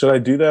that? Should I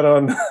do that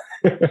on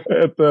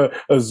at the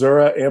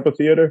Azura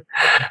Amphitheater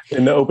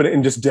and open it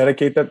and just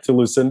dedicate that to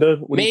Lucinda?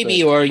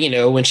 Maybe, or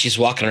when she's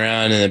walking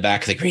around in the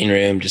back of the green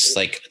room, just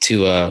like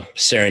to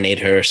serenade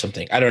her or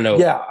something. I don't know.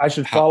 Yeah, I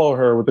should follow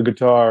her with the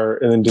guitar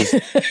and then just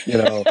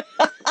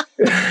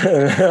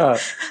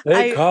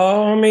they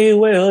call me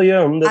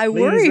William. I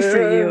worry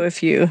for you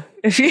if you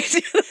do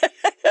that.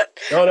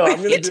 No,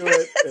 I'm going to do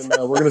it, and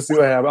we're going to see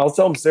what happens. I'll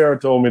tell them Sarah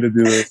told me to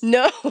do this.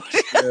 No.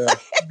 Yeah.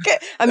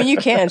 I mean, you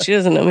can. She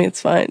doesn't know me.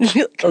 It's fine.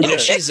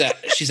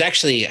 She's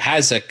actually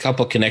has a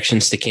couple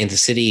connections to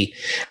Kansas City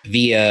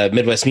via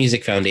Midwest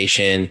Music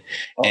Foundation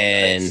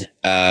and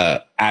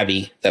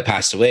Abby that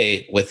passed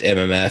away with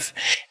MMF.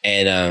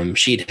 And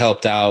she'd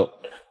helped out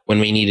when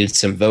we needed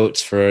some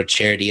votes for a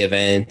charity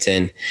event.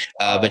 And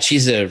but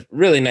she's a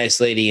really nice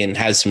lady and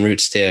has some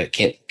roots to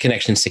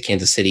connections to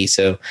Kansas City.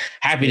 So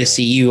happy to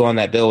see you on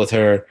that bill with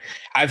her.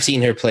 I've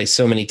seen her play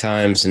so many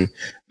times, and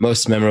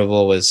most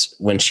memorable was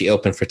when she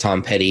opened for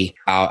Tom Petty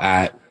out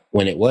at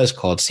when it was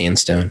called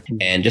Sandstone,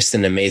 and just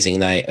an amazing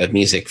night of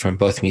music from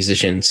both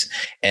musicians.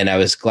 And I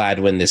was glad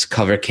when this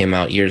cover came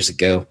out years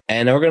ago.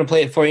 And we're going to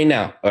play it for you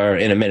now, or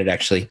in a minute,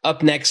 actually.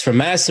 Up next from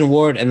Madison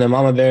Ward and the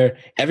Mama Bear,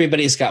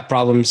 Everybody's Got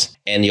Problems.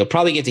 And you'll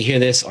probably get to hear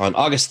this on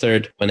August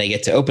 3rd when they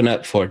get to open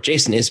up for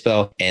Jason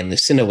Isbell and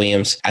Lucinda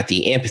Williams at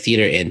the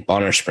Amphitheater in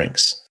Bonner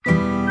Springs.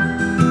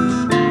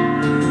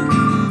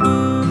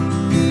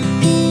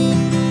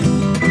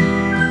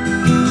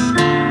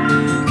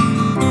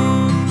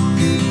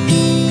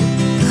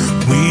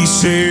 We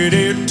sat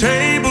at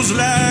tables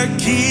like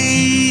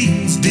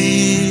kings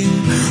did.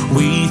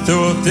 We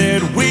thought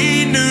that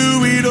we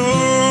knew it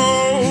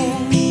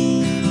all.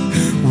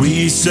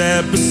 We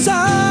sat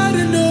beside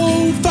an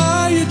old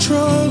fire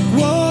truck,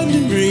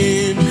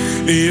 wondering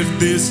if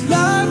this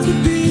life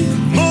would be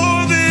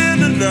more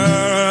than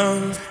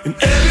enough. And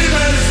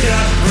everybody's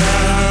got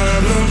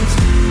problems,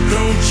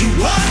 don't you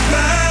want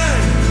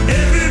mine?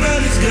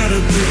 Everybody's got a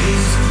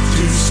place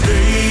to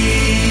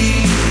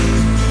stay.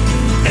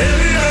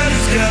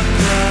 Everybody's got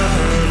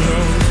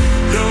problems,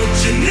 don't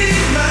you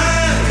need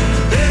mine?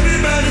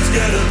 Everybody's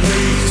got a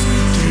place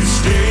to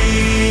stay.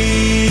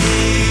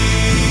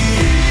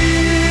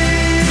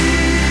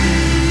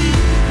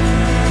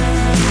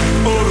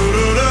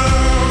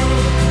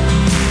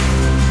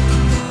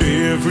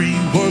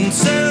 Everyone's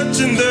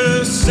searching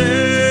the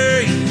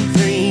same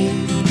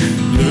thing,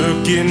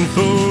 looking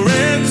for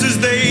answers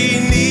they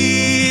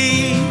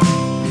need.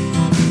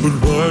 But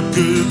what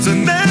good's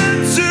an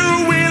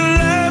answer when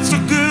life's a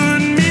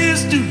good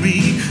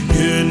mystery?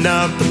 You're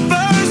not the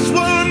first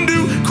one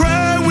to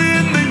cry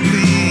when they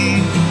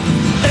leave.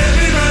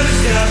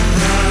 Everybody's got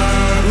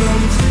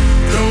problems,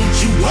 don't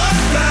you want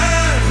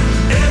mine?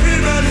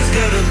 Everybody's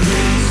got a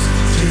place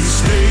to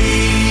stay.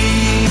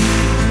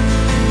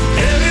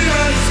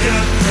 Everybody's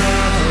got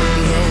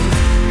problems,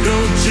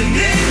 don't you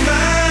need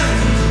mine?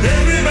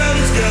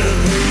 Everybody's got a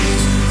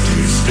place to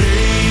stay.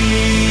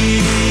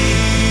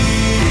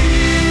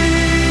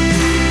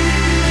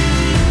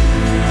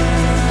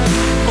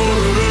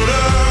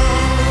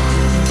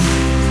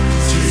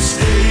 To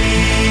stay.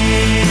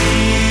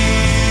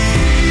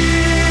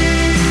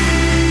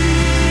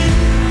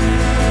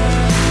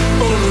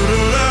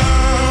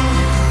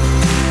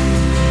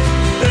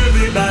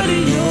 Everybody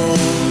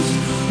knows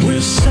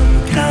we're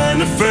some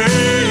kind of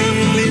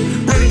family,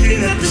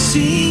 breaking at the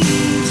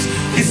seams.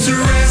 It's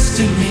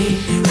arresting me,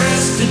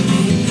 arresting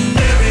me.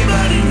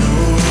 Everybody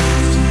knows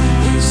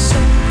we're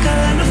some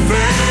kind of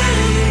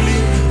family,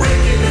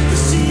 breaking at the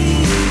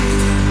seams.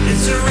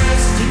 It's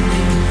arresting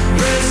me,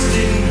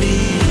 arresting me.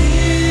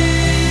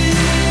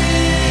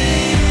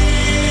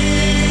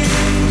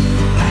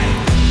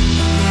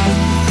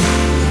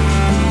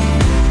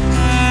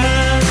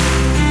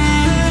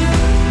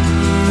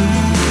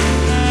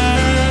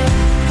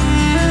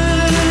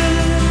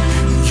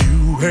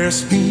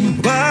 Ask me,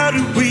 why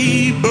do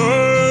we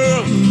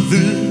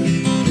bother?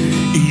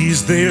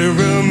 Is there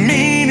a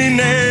meaning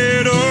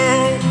at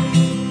all?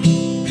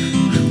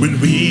 When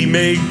we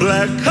make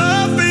black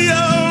coffee,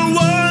 our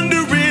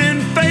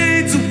wondering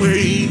fades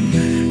away,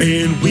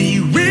 and we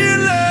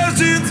realize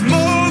it's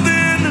more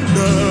than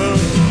enough.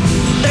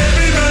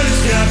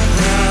 Everybody's got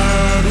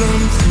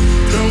problems,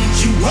 don't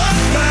you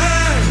want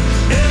mine?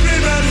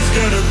 Everybody's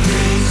got a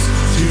place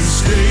to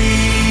stay.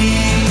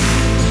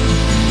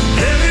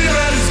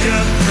 Everybody's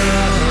got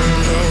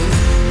problems,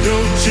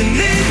 don't you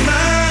need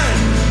mine?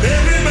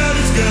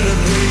 Everybody's got a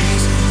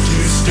place to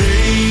stay.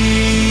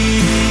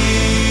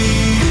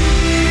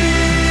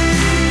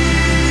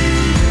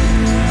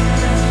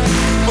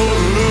 Oh,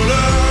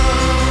 Lord,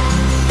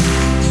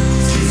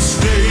 to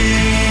stay.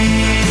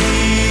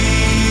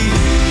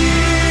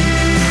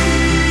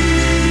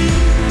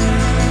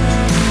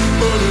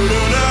 Oh,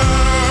 Lord,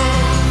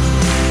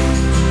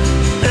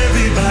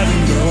 everybody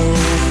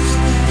knows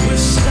we're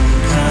some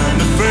kind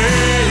of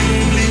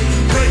family,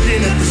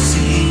 breaking at the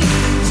seams.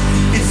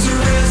 It's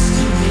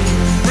arresting me,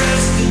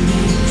 arresting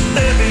me.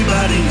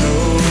 Everybody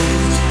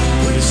knows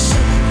we're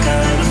some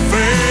kind of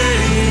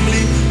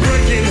family,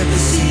 breaking at the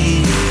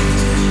seams.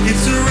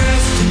 It's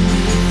arresting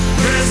me,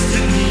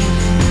 arresting me,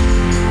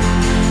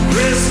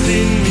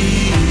 arresting me.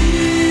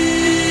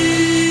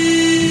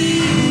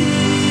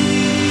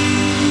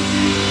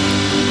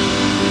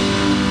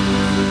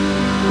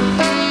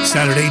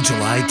 Saturday,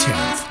 July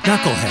 10th,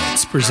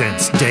 Knuckleheads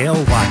presents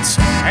Dale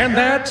Watson. And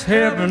that's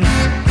heaven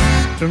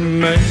to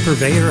me.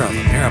 Purveyor of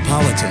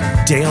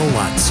Ameripolitan, Dale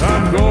Watson.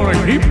 I'm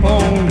gonna keep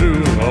on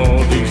doing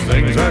all these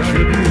things I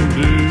shouldn't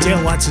do.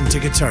 Dale Watson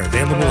tickets are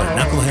available at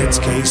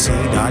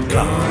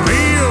knuckleheadskc.com.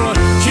 Feel a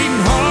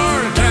cheating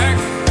heart attack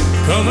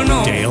coming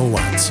on. Dale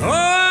Watson. Oh,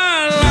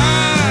 I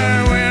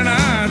lie when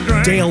I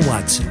drink. Dale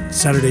Watson,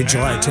 Saturday,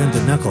 July 10th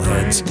at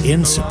Knuckleheads,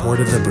 in support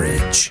of the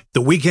bridge.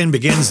 The weekend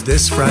begins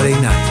this Friday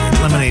night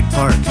at Lemonade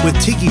Park with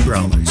Tiki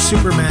Brawlers,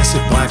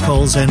 Supermassive Black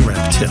Holes, and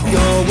Reptile.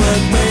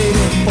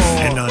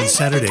 And on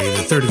Saturday,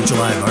 the 3rd of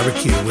July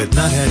barbecue with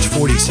Nuthatch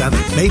 47,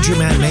 Major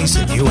Matt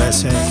Mason,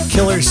 USA,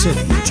 Killer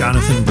City,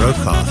 Jonathan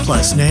Brokaw,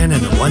 plus Nan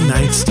and the One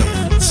Night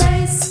Stands.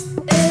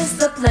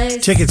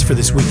 place. Tickets for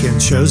this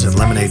weekend's shows at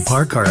Lemonade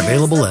Park are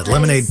available at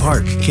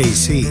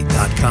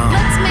lemonadeparkkc.com.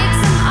 Let's make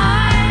some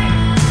art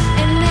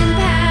and then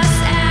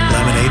pass out.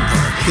 Lemonade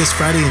Park, this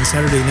Friday and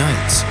Saturday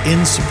nights,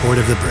 in support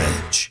of the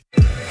Bridge.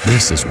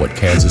 This is what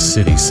Kansas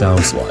City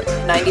sounds like.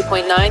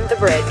 90.9 The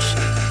Bridge.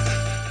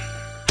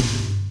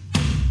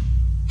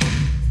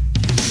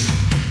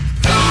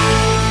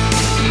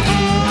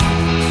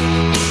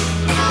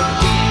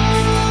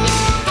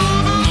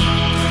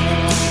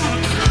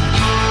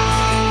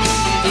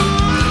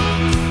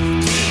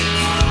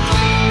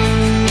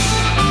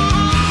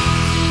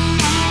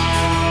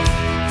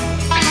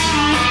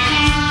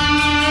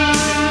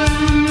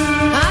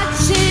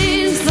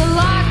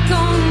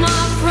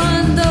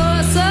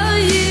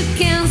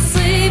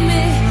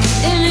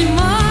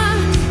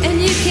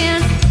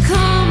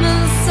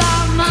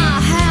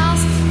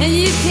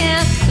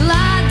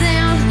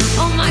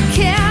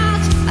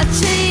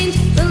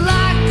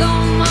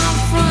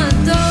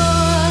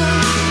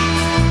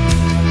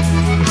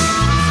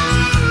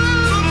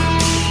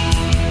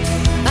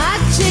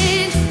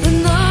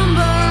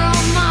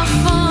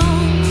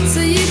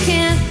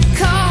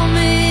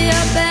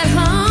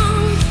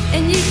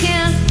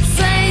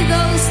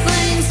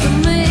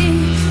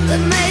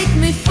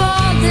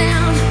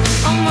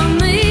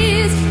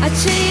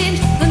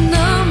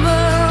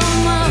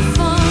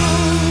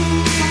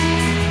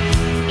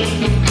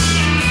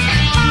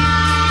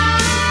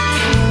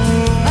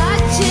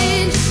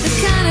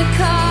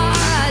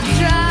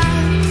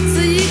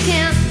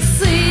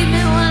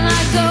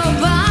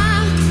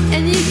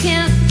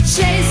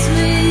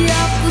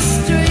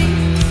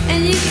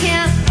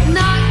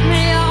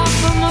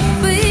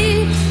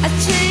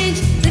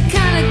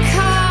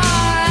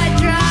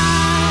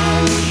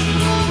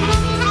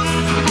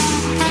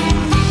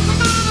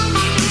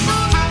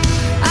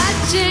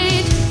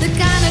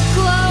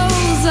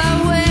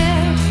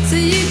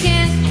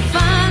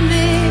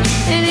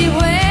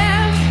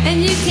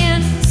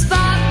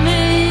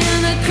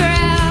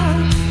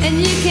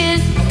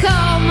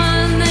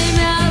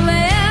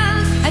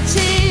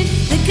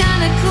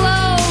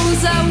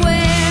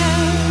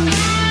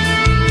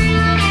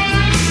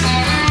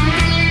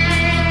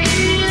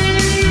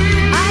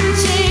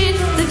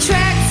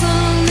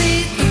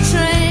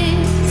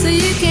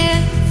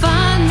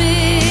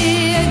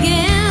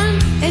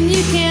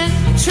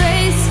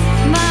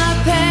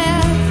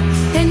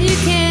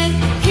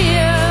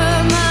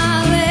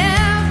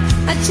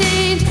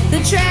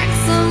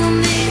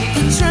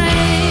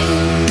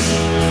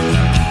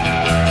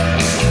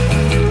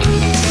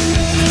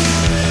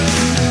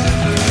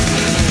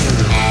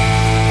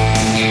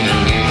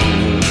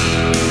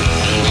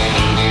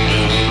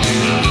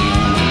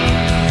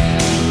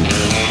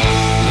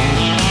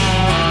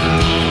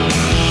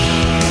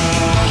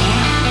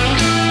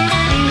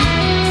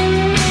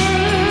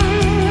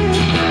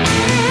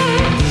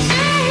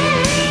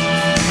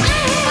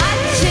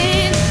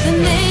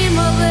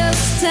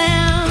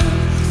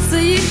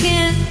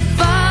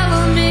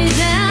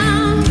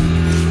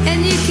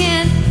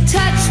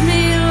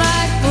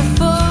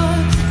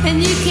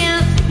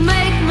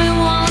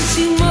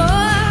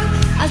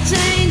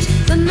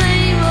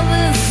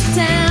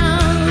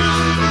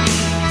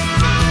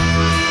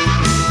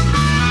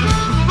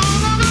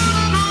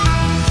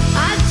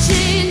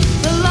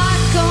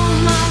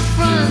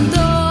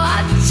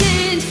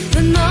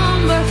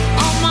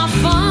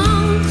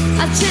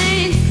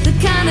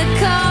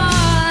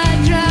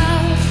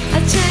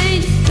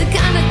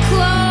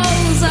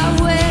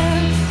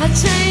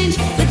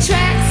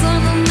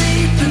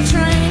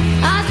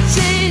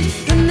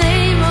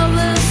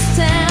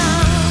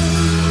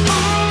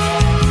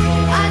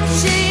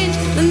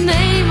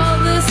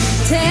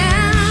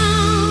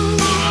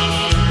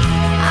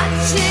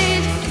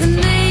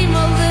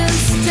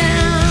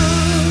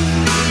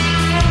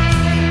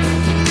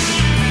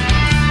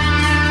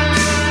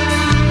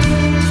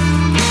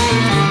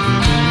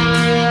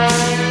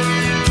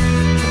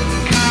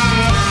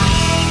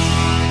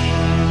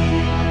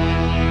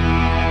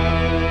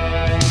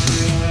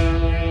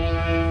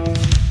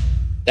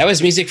 That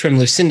was music from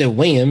Lucinda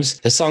Williams.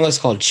 The song is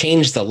called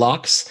Change the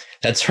Locks.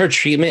 That's her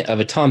treatment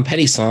of a Tom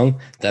Petty song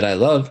that I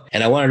love.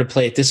 And I wanted to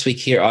play it this week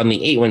here on the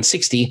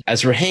 8160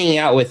 as we're hanging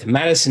out with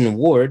Madison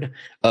Ward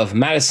of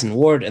Madison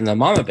Ward and the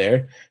Mama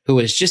Bear, who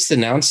was just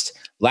announced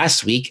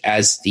last week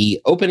as the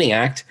opening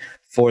act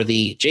for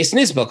the Jason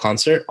Isbell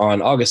concert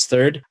on August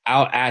 3rd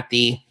out at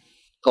the,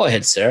 go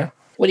ahead, Sarah.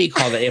 What do you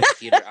call the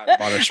amphitheater out in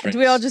Bonner Springs? Do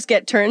we all just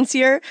get turns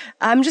here?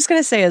 I'm just going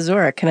to say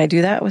Azura. Can I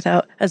do that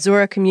without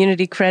Azura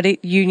Community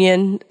Credit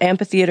Union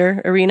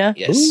Amphitheater Arena?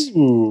 Yes.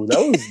 Ooh,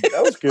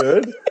 that was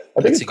good.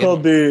 I think it's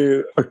called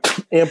the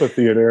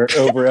amphitheater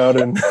over out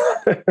in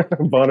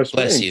Bonner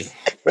Springs. Bless you.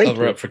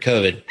 Cover up for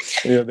COVID.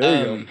 Yeah, there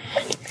you go.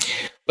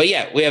 But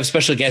yeah, we have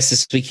special guests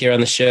this week here on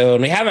the show,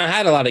 and we haven't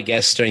had a lot of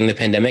guests during the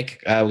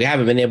pandemic. We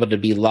haven't been able to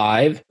be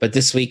live, but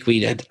this week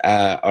we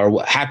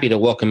are happy to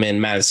welcome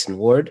in Madison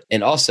Ward,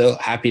 and also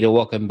happy to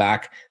welcome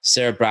back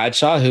Sarah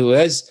Bradshaw, who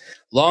is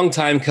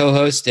longtime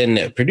co-host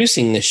and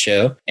producing this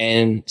show.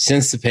 And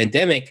since the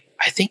pandemic,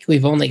 I think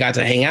we've only got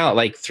to hang out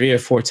like 3 or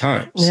 4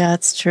 times. Yeah,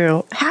 that's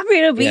true.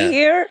 Happy to be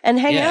here and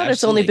hang out. Absolutely.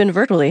 It's only been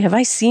virtually. Have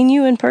I seen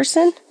you in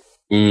person?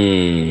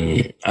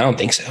 I don't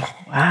think so.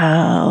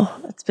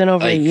 Wow. It's been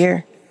over a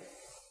year.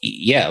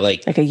 Yeah,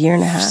 like a year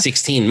and a half.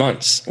 16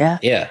 months. Yeah.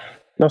 Yeah.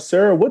 Now,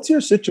 Sarah, what's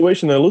your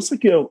situation there? It looks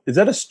like is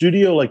that a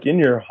studio like in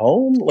your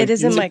home? Like, It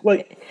is in my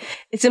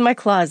it's in my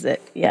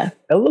closet. Yeah.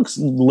 It looks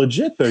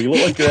legit though. You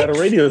look like you're at a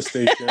radio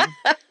station.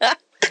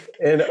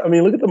 And I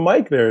mean, look at the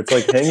mic there. It's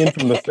like hanging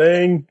from the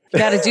thing. You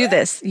got to do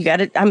this. You got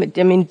to.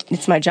 I mean,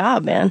 it's my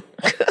job, man.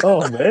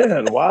 Oh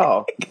man!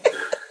 Wow.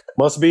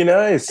 Must be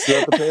nice.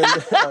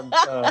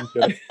 I'm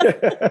kidding.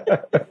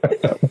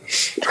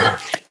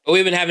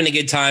 We've been having a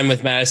good time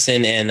with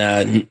Madison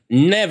and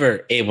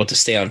never able to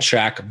stay on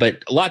track,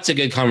 but lots of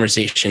good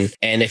conversation.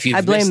 And if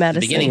you've missed the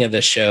beginning of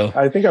this show,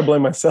 I think I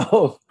blame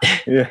myself.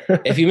 Yeah.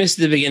 If you missed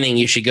the beginning,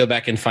 you should go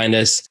back and find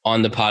us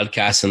on the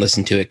podcast and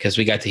listen to it because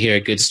we got to hear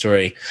a good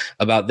story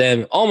about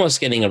them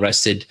almost getting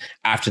arrested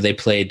after they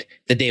played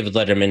the David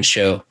Letterman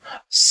show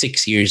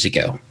 6 years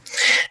ago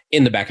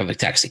in the back of a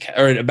taxi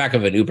or the back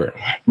of an Uber.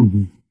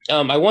 Mm-hmm.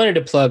 I wanted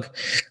to plug,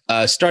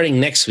 starting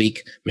next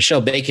week,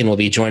 Michelle Bacon will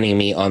be joining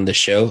me on the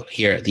show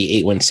here at the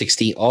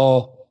 8160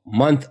 all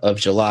month of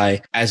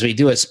July as we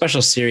do a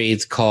special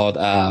series called,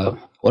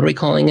 what are we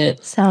calling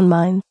it? Sound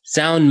Minds.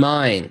 Sound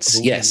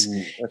Minds, yes.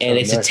 And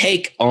it's a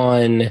take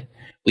on,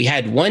 we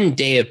had one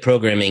day of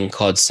programming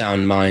called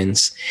Sound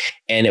Minds,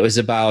 and it was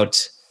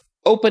about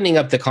opening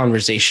up the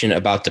conversation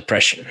about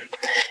depression.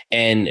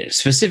 And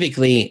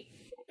specifically,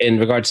 in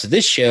regards to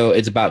this show,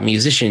 it's about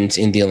musicians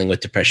in dealing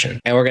with depression.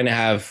 And we're going to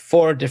have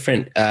 4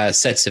 different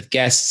sets of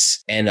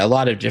guests and a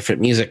lot of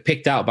different music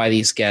picked out by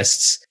these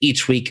guests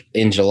each week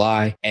in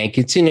July. And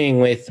continuing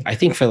with, I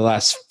think for the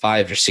last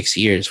 5 or 6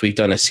 years, we've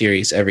done a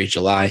series every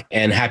July.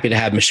 And happy to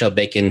have Michelle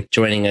Bacon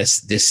joining us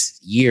this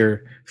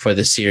year for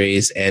the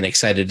series and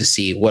excited to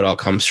see what all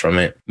comes from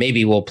it.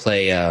 Maybe we'll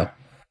play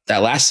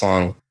that last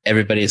song,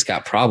 Everybody's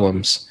Got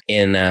Problems,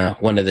 in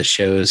one of the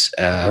shows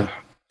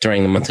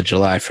during the month of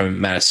July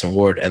from Madison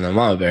Ward and the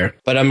Mama Bear.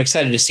 But I'm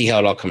excited to see how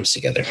it all comes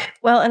together.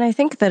 Well, and I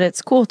think that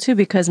it's cool too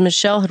because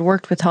Michelle had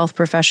worked with health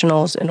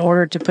professionals in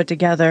order to put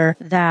together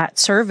that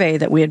survey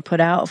that we had put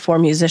out for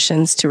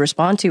musicians to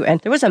respond to.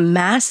 And there was a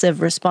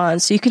massive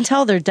response. So you can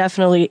tell there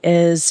definitely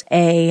is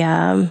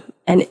an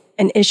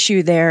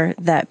issue there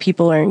that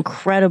people are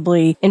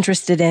incredibly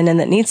interested in and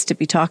that needs to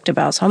be talked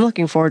about. So I'm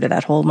looking forward to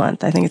that whole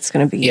month. I think it's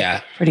going to be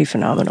pretty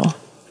phenomenal.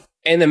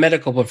 And the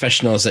medical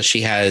professionals that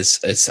she has,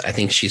 I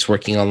think she's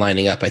working on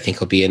lining up, I think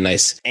will be a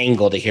nice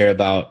angle to hear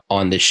about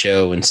on the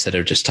show instead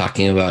of just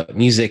talking about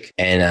music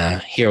and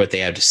hear what they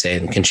have to say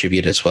and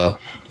contribute as well.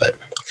 But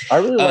I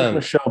really like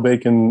Michelle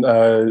Bacon.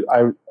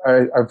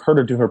 I've heard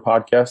her do her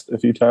podcast a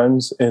few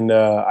times, and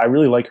I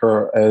really like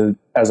her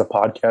as a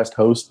podcast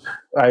host.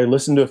 I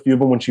listened to a few of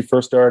them when she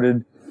first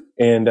started,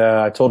 and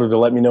I told her to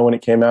let me know when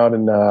it came out.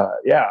 And I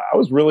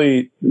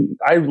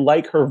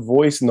like her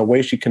voice and the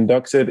way she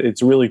conducts it.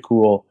 It's really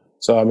cool.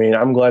 So, I mean,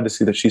 I'm glad to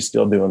see that she's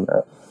still doing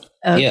that.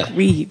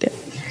 Agreed.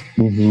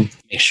 Mm-hmm.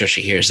 Make sure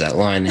she hears that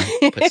line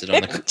and puts it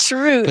on the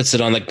True. Puts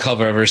it on the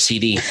cover of her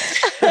CD.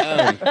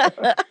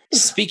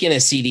 Speaking of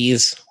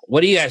CDs,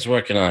 what are you guys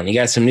working on? You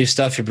got some new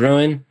stuff you're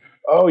brewing?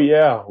 Oh,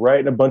 yeah.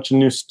 Writing a bunch of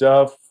new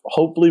stuff.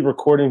 Hopefully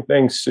recording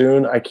things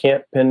soon. I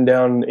can't pin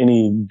down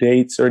any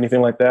dates or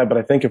anything like that, but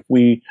I think if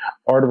we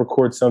are to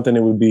record something,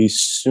 it would be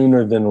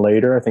sooner than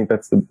later. I think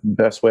that's the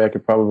best way I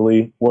could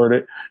probably word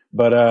it.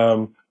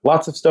 But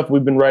lots of stuff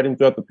we've been writing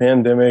throughout the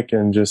pandemic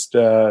and just,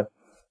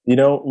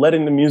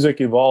 letting the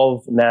music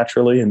evolve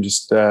naturally and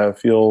just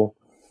feel,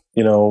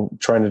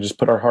 trying to just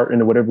put our heart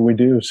into whatever we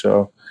do.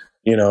 So,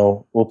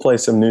 we'll play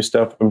some new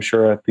stuff, I'm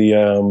sure, at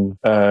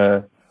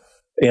the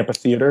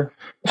amphitheater.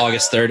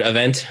 August 3rd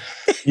event.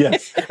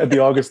 Yes, at the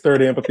August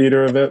 3rd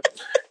amphitheater event.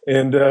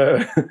 And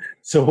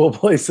so we'll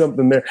play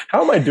something there.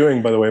 How am I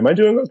doing, by the way? Am I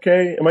doing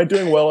okay? Am I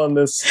doing well on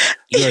this?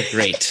 You are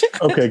great.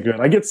 Okay, good.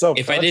 I get so.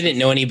 If I didn't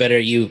know any better,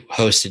 you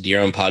hosted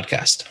your own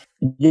podcast.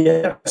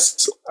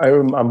 Yes,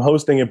 I'm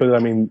hosting it, but I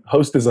mean,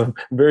 host is a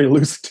very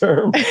loose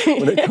term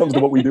when it comes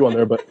to what we do on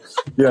there. But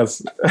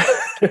yes.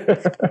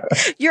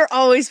 You're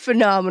always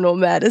phenomenal,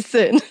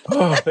 Madison.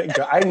 Oh, thank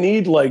God. I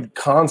need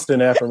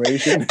constant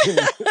affirmation.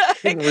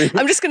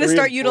 I'm just going to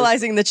start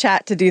utilizing the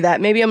chat to do that.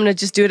 Maybe I'm going to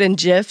just do it in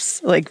GIFs,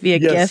 via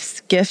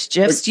GIFs.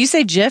 Do you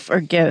say GIF or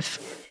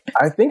GIF?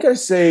 I think I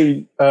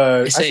say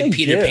I say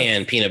Peter GIF.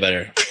 Pan peanut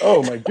butter.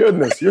 Oh my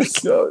goodness, you're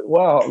so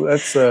wow.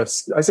 That's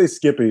I say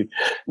Skippy.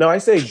 No, I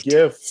say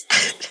GIF.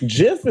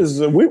 GIF is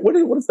what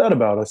is that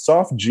about? A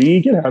soft G?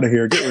 Get out of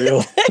here. Get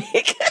real.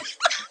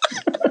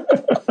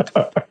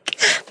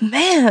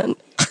 Man.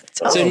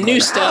 So new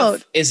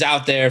stuff is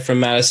out there from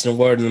Madison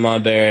Ward and the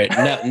Mama Bear.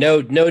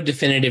 No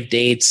definitive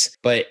dates,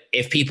 but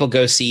if people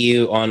go see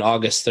you on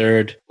August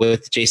 3rd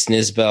with Jason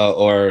Isbell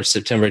or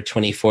September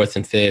 24th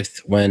and 5th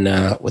when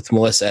with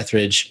Melissa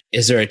Etheridge,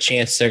 is there a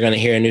chance they're going to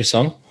hear a new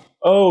song?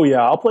 Oh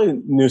yeah, I'll play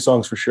new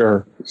songs for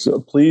sure. So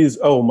please,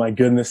 oh my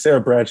goodness,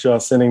 Sarah Bradshaw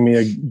sending me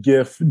a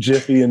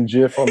Jiffy and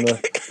GIF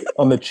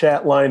on the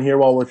chat line here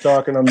while we're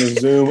talking on the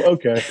Zoom.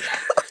 Okay.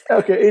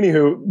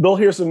 Anywho, they'll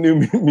hear some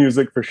new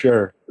music for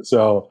sure.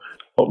 So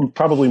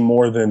probably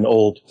more than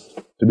old,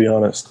 to be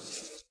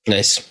honest.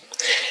 Nice.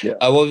 Yeah.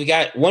 Well, we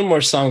got one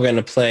more song we're going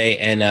to play,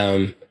 and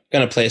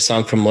going to play a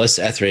song from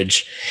Melissa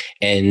Etheridge.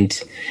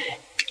 And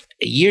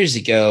years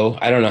ago,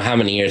 I don't know how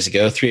many years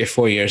ago, 3 or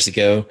 4 years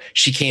ago,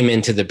 she came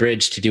into the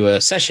Bridge to do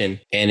a session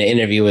and an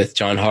interview with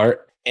John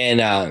Hart.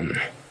 And,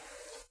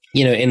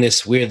 in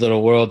this weird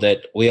little world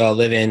that we all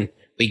live in,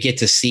 we get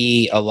to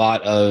see a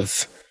lot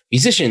of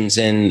musicians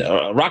and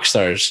rock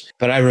stars.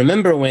 But I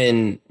remember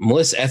when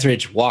Melissa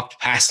Etheridge walked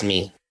past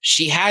me,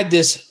 she had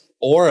this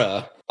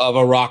aura of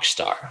a rock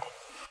star.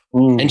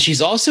 And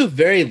she's also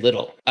very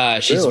little.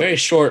 She's a very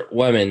short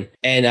woman.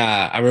 And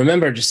I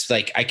remember just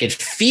like I could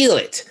feel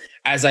it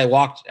as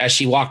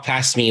she walked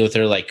past me with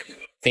her like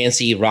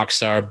fancy rock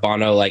star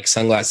Bono like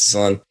sunglasses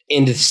on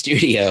into the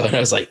studio, and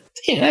I was like,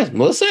 "Damn, that's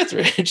Melissa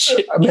Etheridge."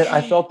 I mean,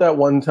 I felt that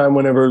one time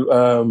whenever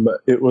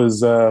it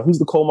was who's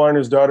the coal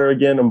miner's daughter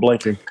again? I'm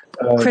blanking.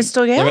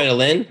 Crystal Gale? Loretta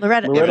Lynn?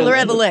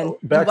 Loretta Lynn.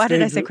 Backstage, why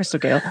did I say Crystal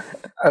Gale?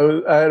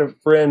 I had a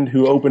friend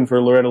who opened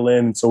for Loretta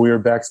Lynn, so we were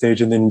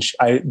backstage, and then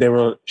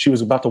she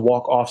was about to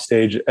walk off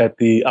stage at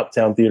the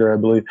Uptown Theater, I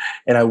believe,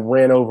 and I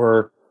ran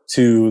over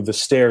to the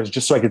stairs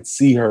just so I could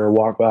see her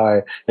walk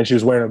by, and she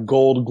was wearing a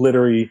gold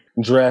glittery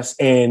dress,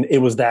 and it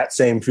was that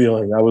same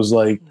feeling. I was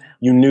like,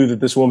 you knew that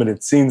this woman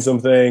had seen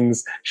some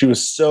things. She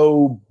was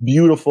so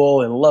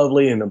beautiful and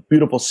lovely and a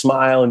beautiful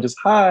smile and just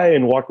hi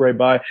and walked right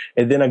by.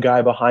 And then a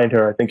guy behind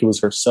her, I think it was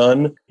her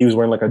son, he was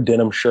wearing like a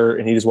denim shirt,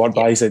 and he just walked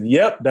by. He said,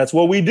 "Yep, that's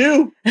what we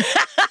do." And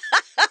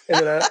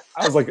then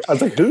I was like,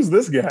 who's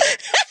this guy?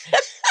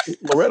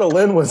 Loretta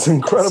Lynn was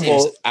incredible.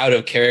 Seems out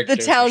of character.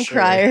 The town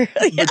crier.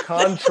 The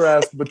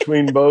contrast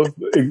between both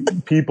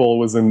people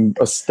was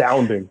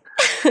astounding.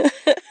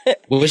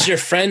 Was your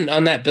friend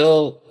on that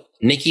bill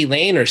Nikki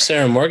Lane or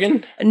Sarah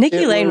Morgan?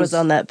 Nikki Lane was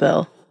on that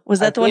bill. Was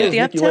that the one at the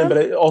Nikki Uptown?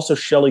 Lane, but also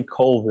Shelley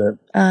Colvin,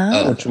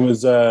 which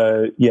was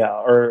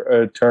our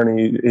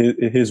attorney.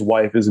 His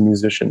wife is a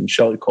musician,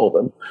 Shelley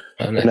Colvin,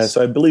 nice. And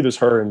so I believe it's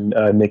her and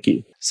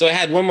Nikki. So I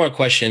had one more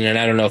question, and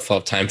I don't know if I'll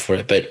have time for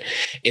it, but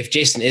if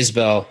Jason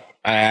Isbell,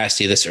 I asked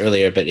you this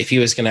earlier, but if he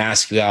was going to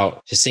ask you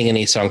out to sing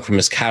any song from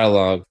his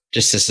catalog,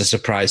 just as a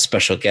surprise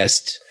special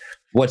guest,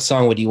 what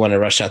song would you want to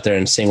rush out there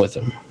and sing with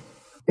him?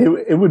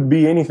 It would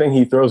be anything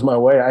he throws my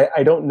way.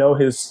 I don't know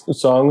his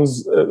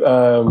songs.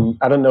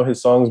 I don't know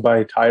his songs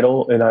by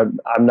title, and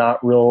I'm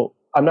not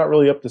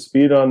really up to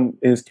speed on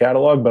his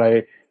catalog,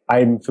 but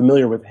I'm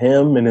familiar with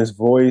him and his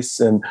voice.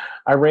 And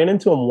I ran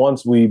into him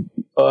once. We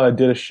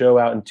did a show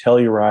out in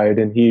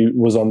Telluride, and he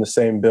was on the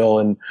same bill.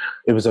 And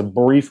it was a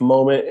brief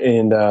moment,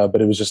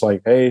 but it was just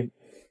like, hey,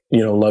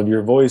 love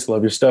your voice,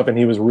 love your stuff. And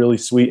he was really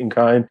sweet and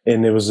kind.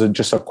 And it was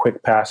just a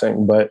quick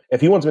passing. But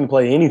if he wants me to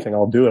play anything,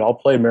 I'll do it. I'll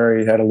play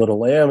Mary Had a Little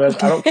Lamb. I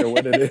don't care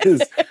what it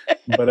is.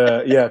 But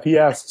if he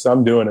asks,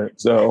 I'm doing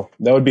it. So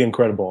that would be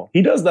incredible.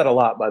 He does that a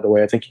lot, by the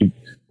way. I think he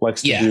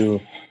likes to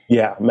do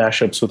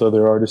mashups with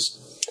other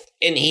artists.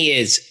 And he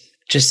is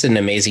just an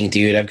amazing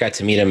dude. I've got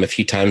to meet him a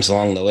few times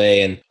along the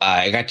way, and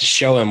I got to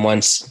show him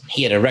once.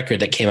 He had a record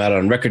that came out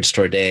on Record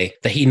Store Day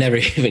that he never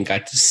even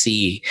got to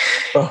see.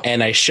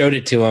 And I showed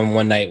it to him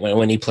one night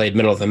when he played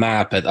Middle of the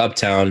Map at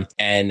Uptown.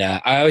 And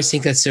I always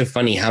think that's so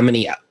funny how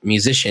many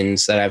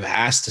musicians that I've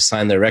asked to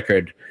sign their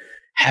record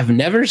have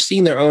never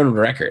seen their own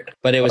record,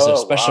 but it was a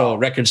special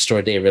Record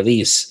Store Day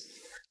release.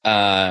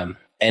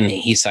 And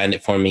he signed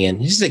it for me,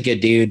 and he's a good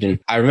dude. And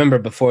I remember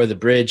before the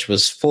Bridge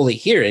was fully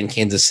here in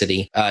Kansas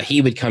City, he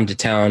would come to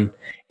town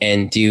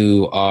and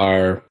do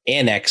our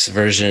annex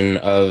version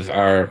of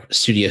our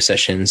studio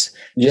sessions.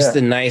 Just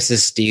the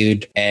nicest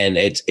dude. And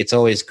it's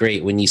always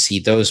great when you see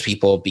those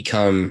people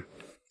become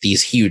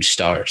these huge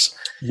stars.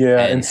 Yeah,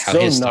 and how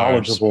so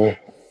knowledgeable.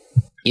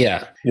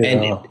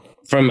 And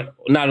from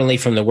not only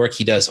from the work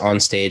he does on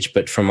stage,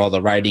 but from all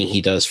the writing he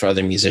does for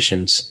other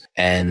musicians.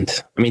 And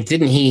I mean,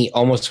 didn't he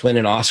almost win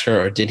an Oscar,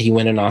 or did he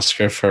win an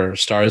Oscar for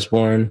Star Is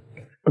Born?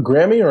 A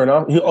Grammy or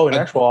an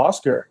actual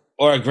Oscar?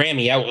 Or a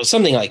Grammy,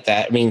 something like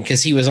that. I mean,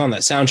 because he was on that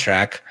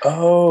soundtrack.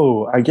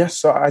 Oh, I guess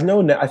so. I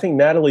think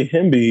Natalie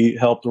Hemby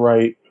helped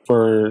write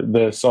for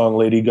the song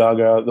Lady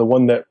Gaga, the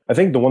one that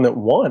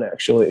won,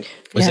 actually.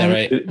 Was that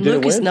right?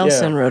 Lucas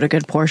Nelson wrote a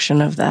good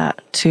portion of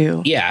that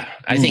too. Yeah,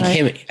 I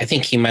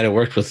think he might have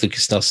worked with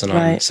Lucas Nelson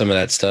on some of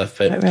that stuff.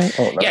 But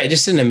yeah,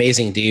 just an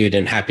amazing dude,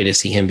 and happy to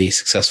see him be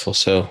successful.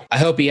 So I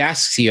hope he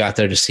asks you out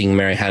there to sing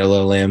 "Mary Had a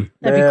Little Lamb."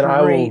 Man,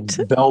 I will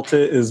belt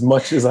it as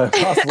much as I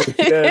possibly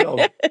can.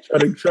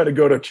 I'll try to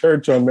go to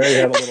church on "Mary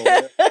Had a Little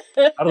Lamb."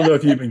 I don't know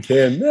if you even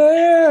can.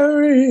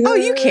 Mary. Oh,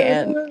 you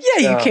can.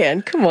 Yeah, you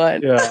can. Come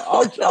on. Yeah,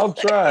 I'll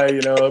try.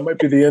 It might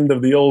be the end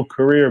of the old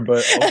career,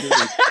 but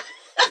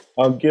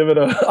I'll give it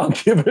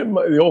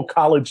the old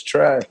college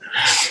try.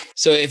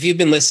 So if you've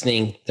been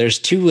listening, there's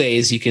 2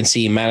 ways you can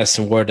see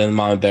Madison Ward and the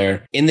Mama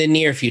Bear in the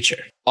near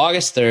future.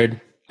 August 3rd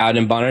out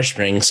in Bonner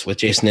Springs with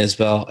Jason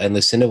Isbell and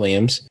Lucinda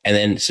Williams. And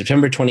then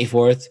September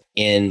 24th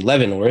in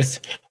Leavenworth,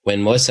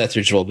 when Melissa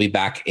Etheridge will be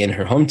back in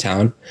her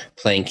hometown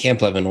playing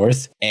Camp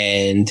Leavenworth.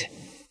 And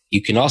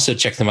you can also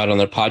check them out on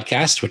their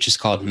podcast, which is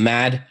called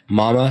Mad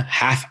Mama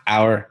Half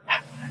Hour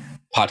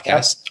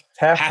Podcast.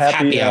 Half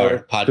happy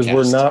hour podcast. Because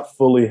we're not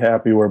fully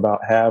happy. We're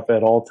about half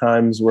at all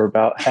times. We're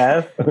about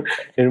half,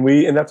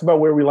 and that's about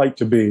where we like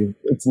to be.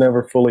 It's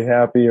never fully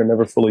happy or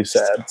never fully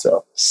sad.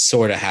 So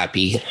sort of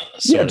happy.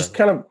 Just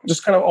kind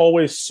of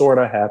always sort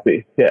of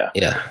happy. Yeah.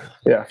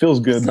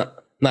 Feels good.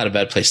 Not a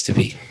bad place to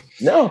be.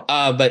 No.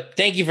 But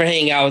thank you for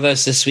hanging out with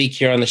us this week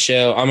here on the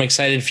show. I'm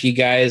excited for you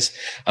guys.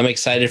 I'm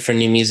excited for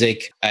new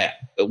music.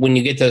 When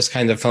you get those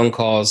kinds of phone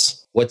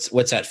calls,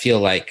 what's that feel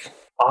like?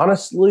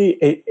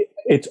 Honestly,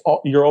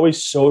 you're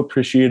always so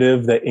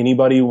appreciative that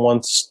anybody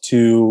wants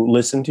to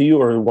listen to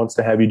you or wants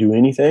to have you do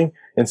anything.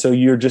 And so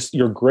you're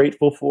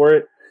grateful for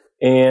it.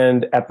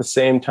 And at the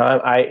same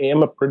time, I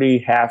am a pretty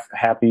half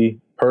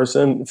happy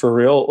person for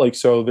real. Like,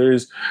 so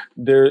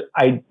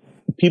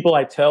people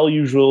I tell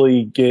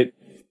usually get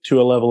to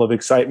a level of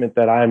excitement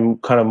that I'm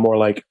kind of more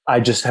like,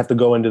 I just have to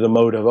go into the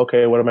mode of,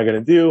 okay, what am I going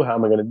to do? How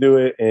am I going to do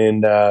it?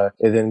 And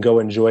then go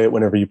enjoy it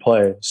whenever you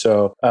play.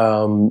 So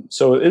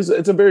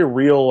it's a very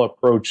real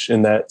approach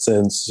in that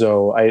sense.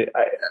 So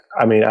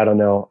I mean, I don't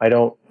know.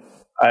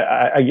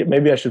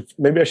 Maybe I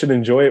should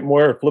enjoy it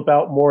more or flip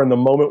out more in the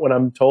moment when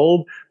I'm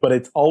told, but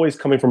it's always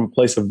coming from a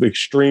place of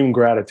extreme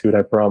gratitude.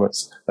 I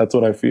promise. That's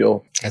what I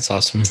feel. That's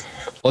awesome.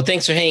 Well,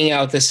 thanks for hanging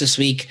out with us this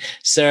week.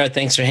 Sarah,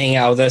 thanks for hanging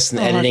out with us and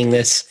editing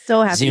this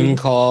Zoom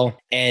call.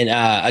 And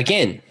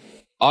again,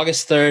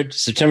 August 3rd,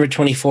 September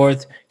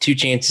 24th, 2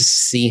 chances to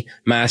see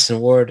Madison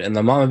Ward and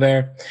the Mama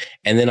Bear.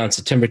 And then on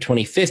September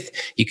 25th,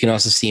 you can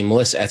also see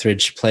Melissa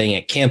Etheridge playing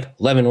at Camp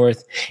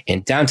Leavenworth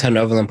in downtown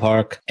Overland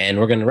Park. And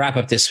we're going to wrap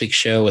up this week's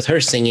show with her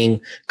singing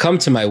Come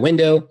to My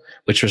Window,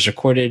 which was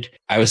recorded,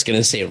 I was going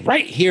to say,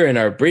 right here in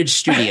our Bridge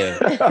studio.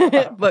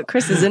 But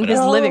Chris is in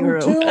his living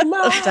room,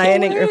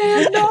 dining room.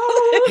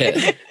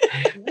 Yeah.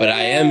 But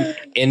I am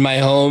in my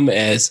home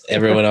as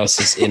everyone else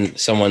is in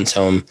someone's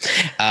home.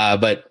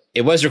 But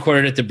it was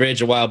recorded at the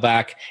Bridge a while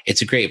back.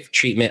 It's a great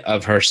treatment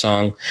of her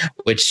song,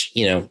 which,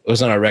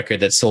 was on a record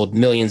that sold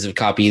millions of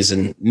copies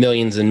and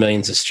millions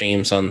of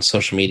streams on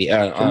social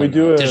media, on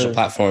digital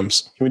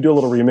platforms. Can we do a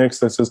little remix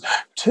that says,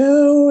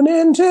 tune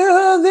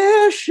into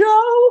this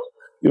show?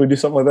 You would do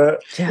something like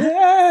that?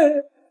 Yeah.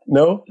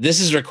 No? This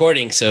is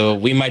recording, so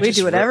we might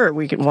do whatever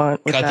we can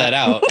want. Cut that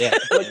out. Yeah.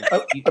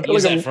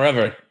 Use that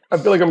forever. I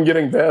feel like I'm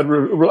getting bad.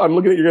 I'm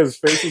looking at you guys'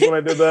 faces when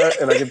I did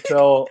that, and I can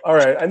tell. All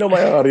right, I know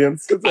my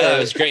audience. That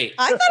was great.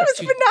 I thought it was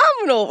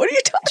phenomenal. What are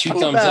you talking about?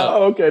 2 thumbs up.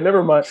 Oh, okay,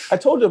 never mind. I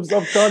told you I'm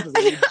self-conscious.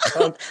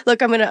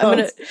 Look, I'm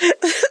gonna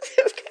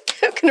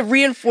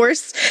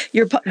reinforce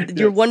your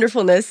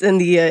wonderfulness in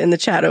the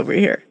chat over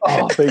here.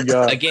 Oh, thank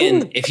God.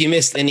 Again, if you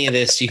missed any of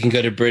this, you can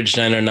go to Bridge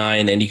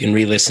 909 and you can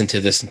re-listen to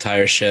this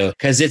entire show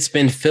because it's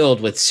been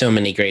filled with so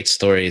many great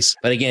stories.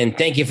 But again,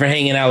 thank you for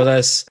hanging out with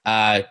us.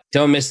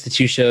 Don't miss the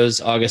 2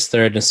 shows, August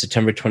 3rd and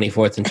September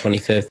 24th and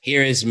 25th.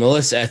 Here is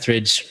Melissa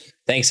Etheridge.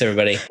 Thanks,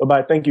 everybody.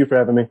 Bye-bye. Thank you for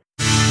having me.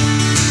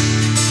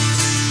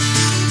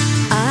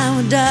 I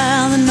would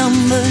dial the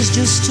numbers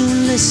just to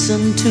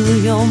listen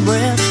to your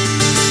breath.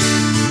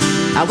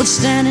 I would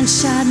stand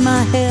inside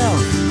my hell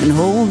and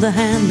hold the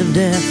hand of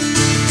death.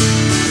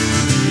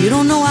 You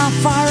don't know how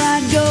far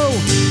I'd go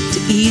to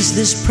ease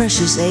this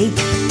precious ache.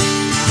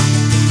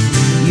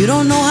 You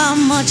don't know how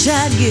much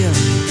I'd give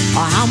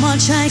or how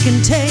much I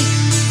can take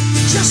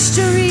just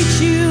to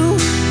reach you,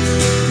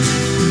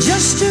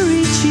 just to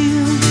reach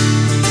you,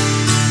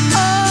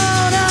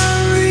 oh,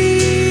 to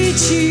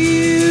reach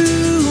you.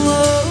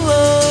 Oh, oh.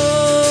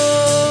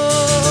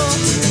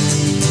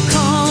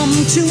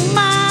 Come to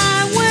my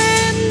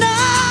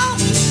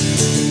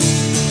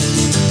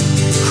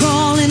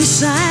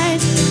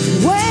inside,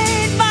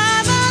 wait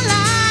by the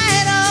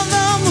light of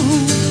the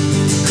moon.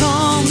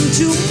 Come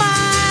to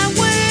my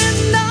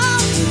window,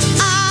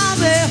 I'll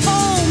be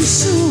home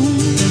soon.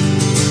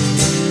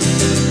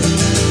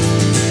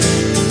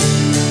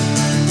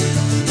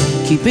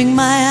 Keeping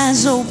my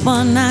eyes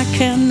open, I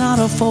cannot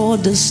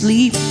afford to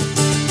sleep.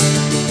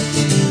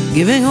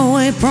 Giving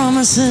away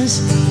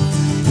promises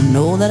I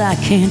know that I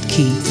can't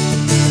keep.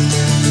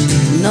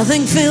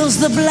 Nothing fills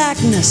the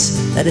blackness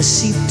that has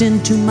seeped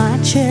into my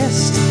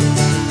chest.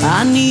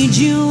 I need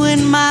you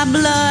in my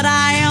blood.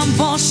 I am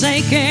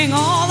forsaking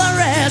all the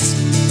rest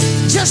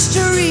just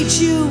to reach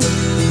you,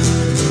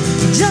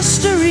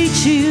 just to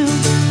reach you,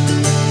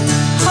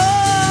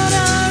 oh,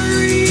 to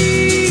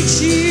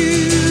reach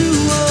you.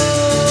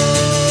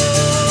 Oh,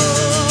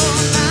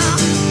 now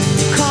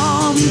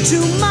come to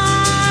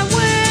my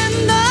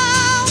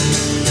window,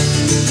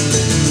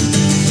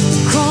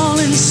 crawl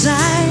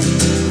inside.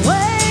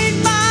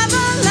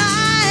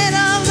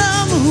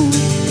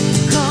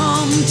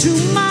 To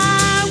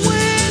my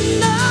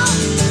window,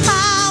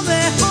 I'll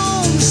be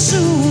home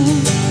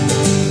soon.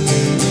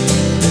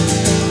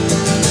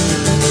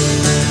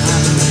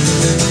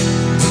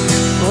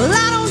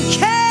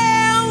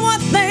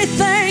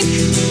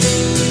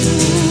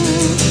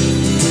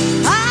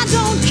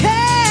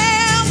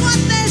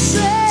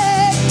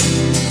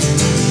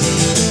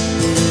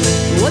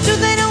 What do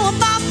they know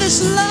about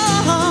this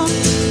love?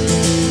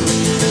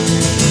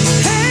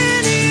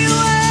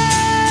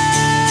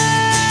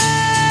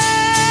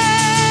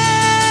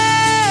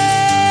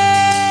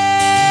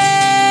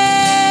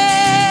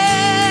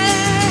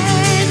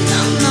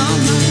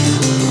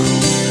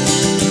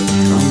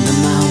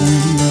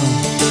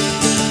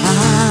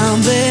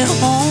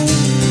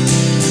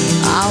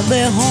 I'll be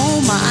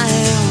home, I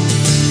am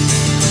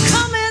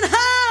coming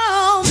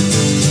home.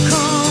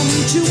 Come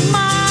to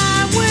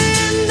my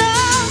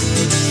window,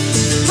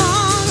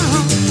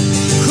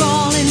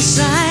 crawl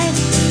inside,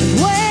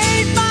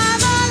 wait by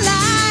the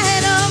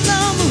light of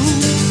the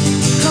moon.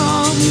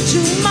 Come to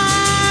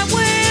my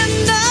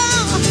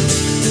window,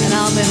 and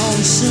I'll be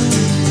home soon.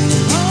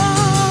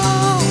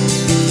 Oh,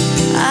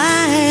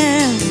 I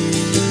am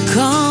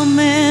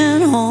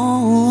coming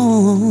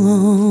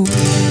home.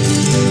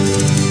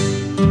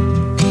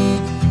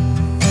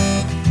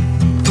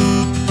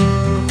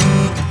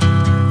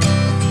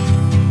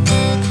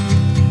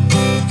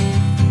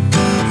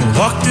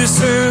 Walk this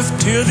earth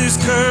till this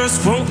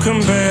curse won't come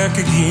back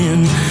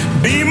again.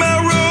 Be my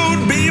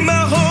road, be my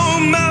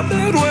home, my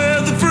bad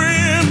weather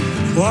friend.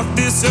 Walk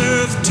this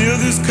earth till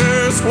this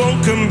curse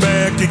won't come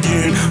back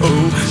again.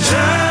 Oh,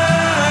 child,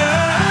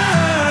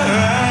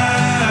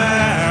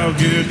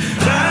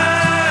 goodbye,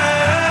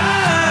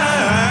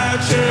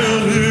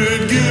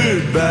 childhood,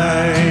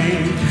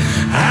 goodbye.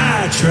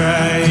 I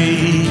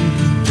tried.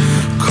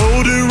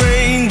 Colder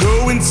rain,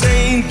 go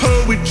insane,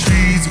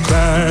 poetry's a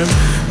crime.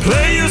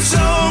 Play a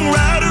song,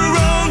 right or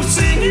wrong,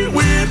 sing it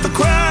with a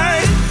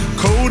cry.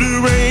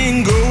 Colder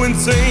rain, go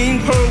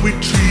insane,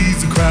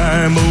 poetry's a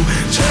crime. Oh,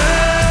 child,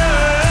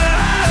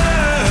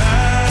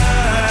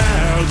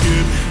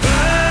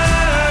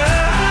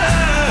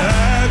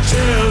 goodbye,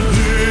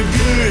 childhood,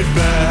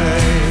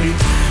 goodbye.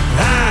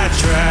 I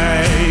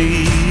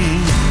tried.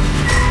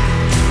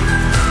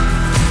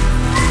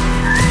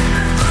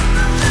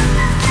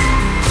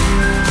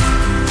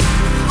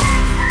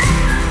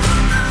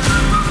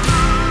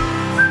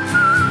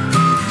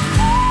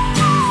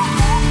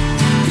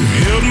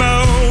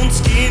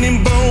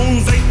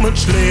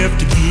 Much left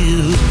to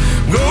give.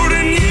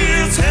 Golden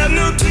years had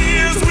no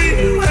tears, we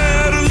knew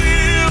how to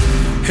live.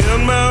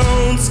 Held my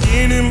own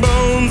skin and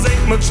bones,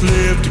 ain't much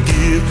left to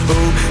give.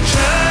 Oh,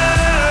 child,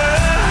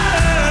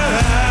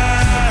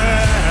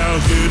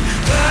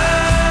 goodbye,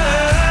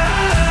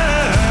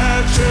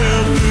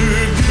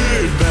 childhood,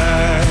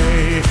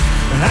 goodbye.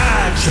 I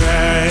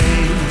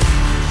tried.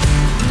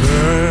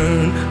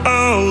 Burn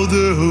all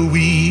the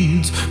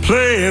weeds,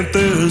 plant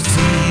the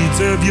seeds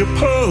of your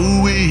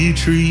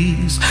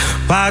poetries.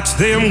 Watch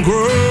them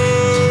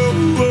grow,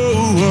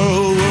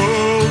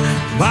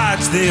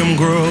 watch them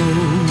grow.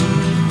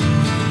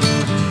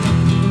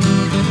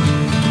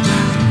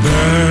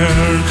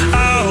 Burn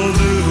all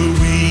the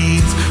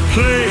weeds,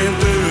 plant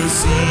the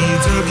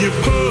seeds of your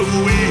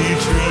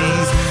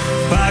poetries.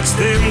 Watch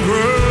them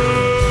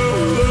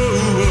grow,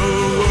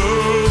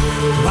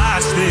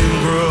 watch them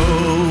grow.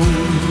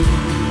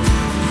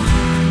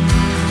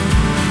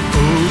 Oh,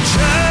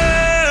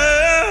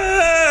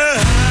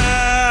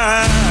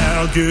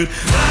 child,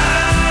 goodbye.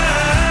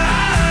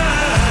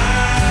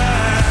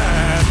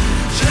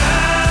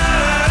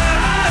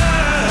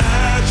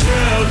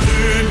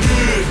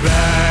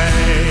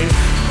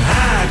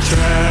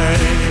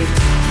 Tried.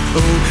 Oh,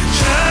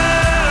 child,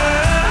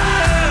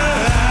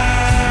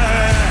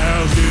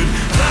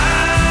 goodbye.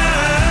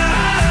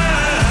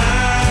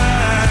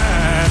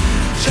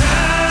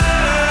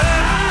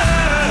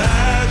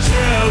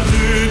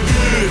 Childhood,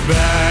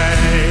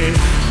 goodbye.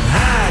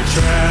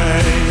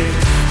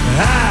 I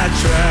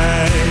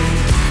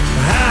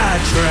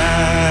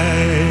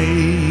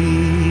tried.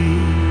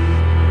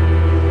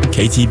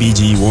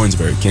 KTBG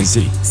Warrensburg, Kansas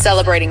City.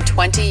 Celebrating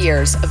 20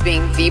 years of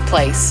being the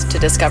place to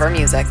discover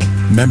music.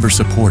 Member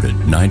supported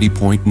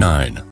 90.9.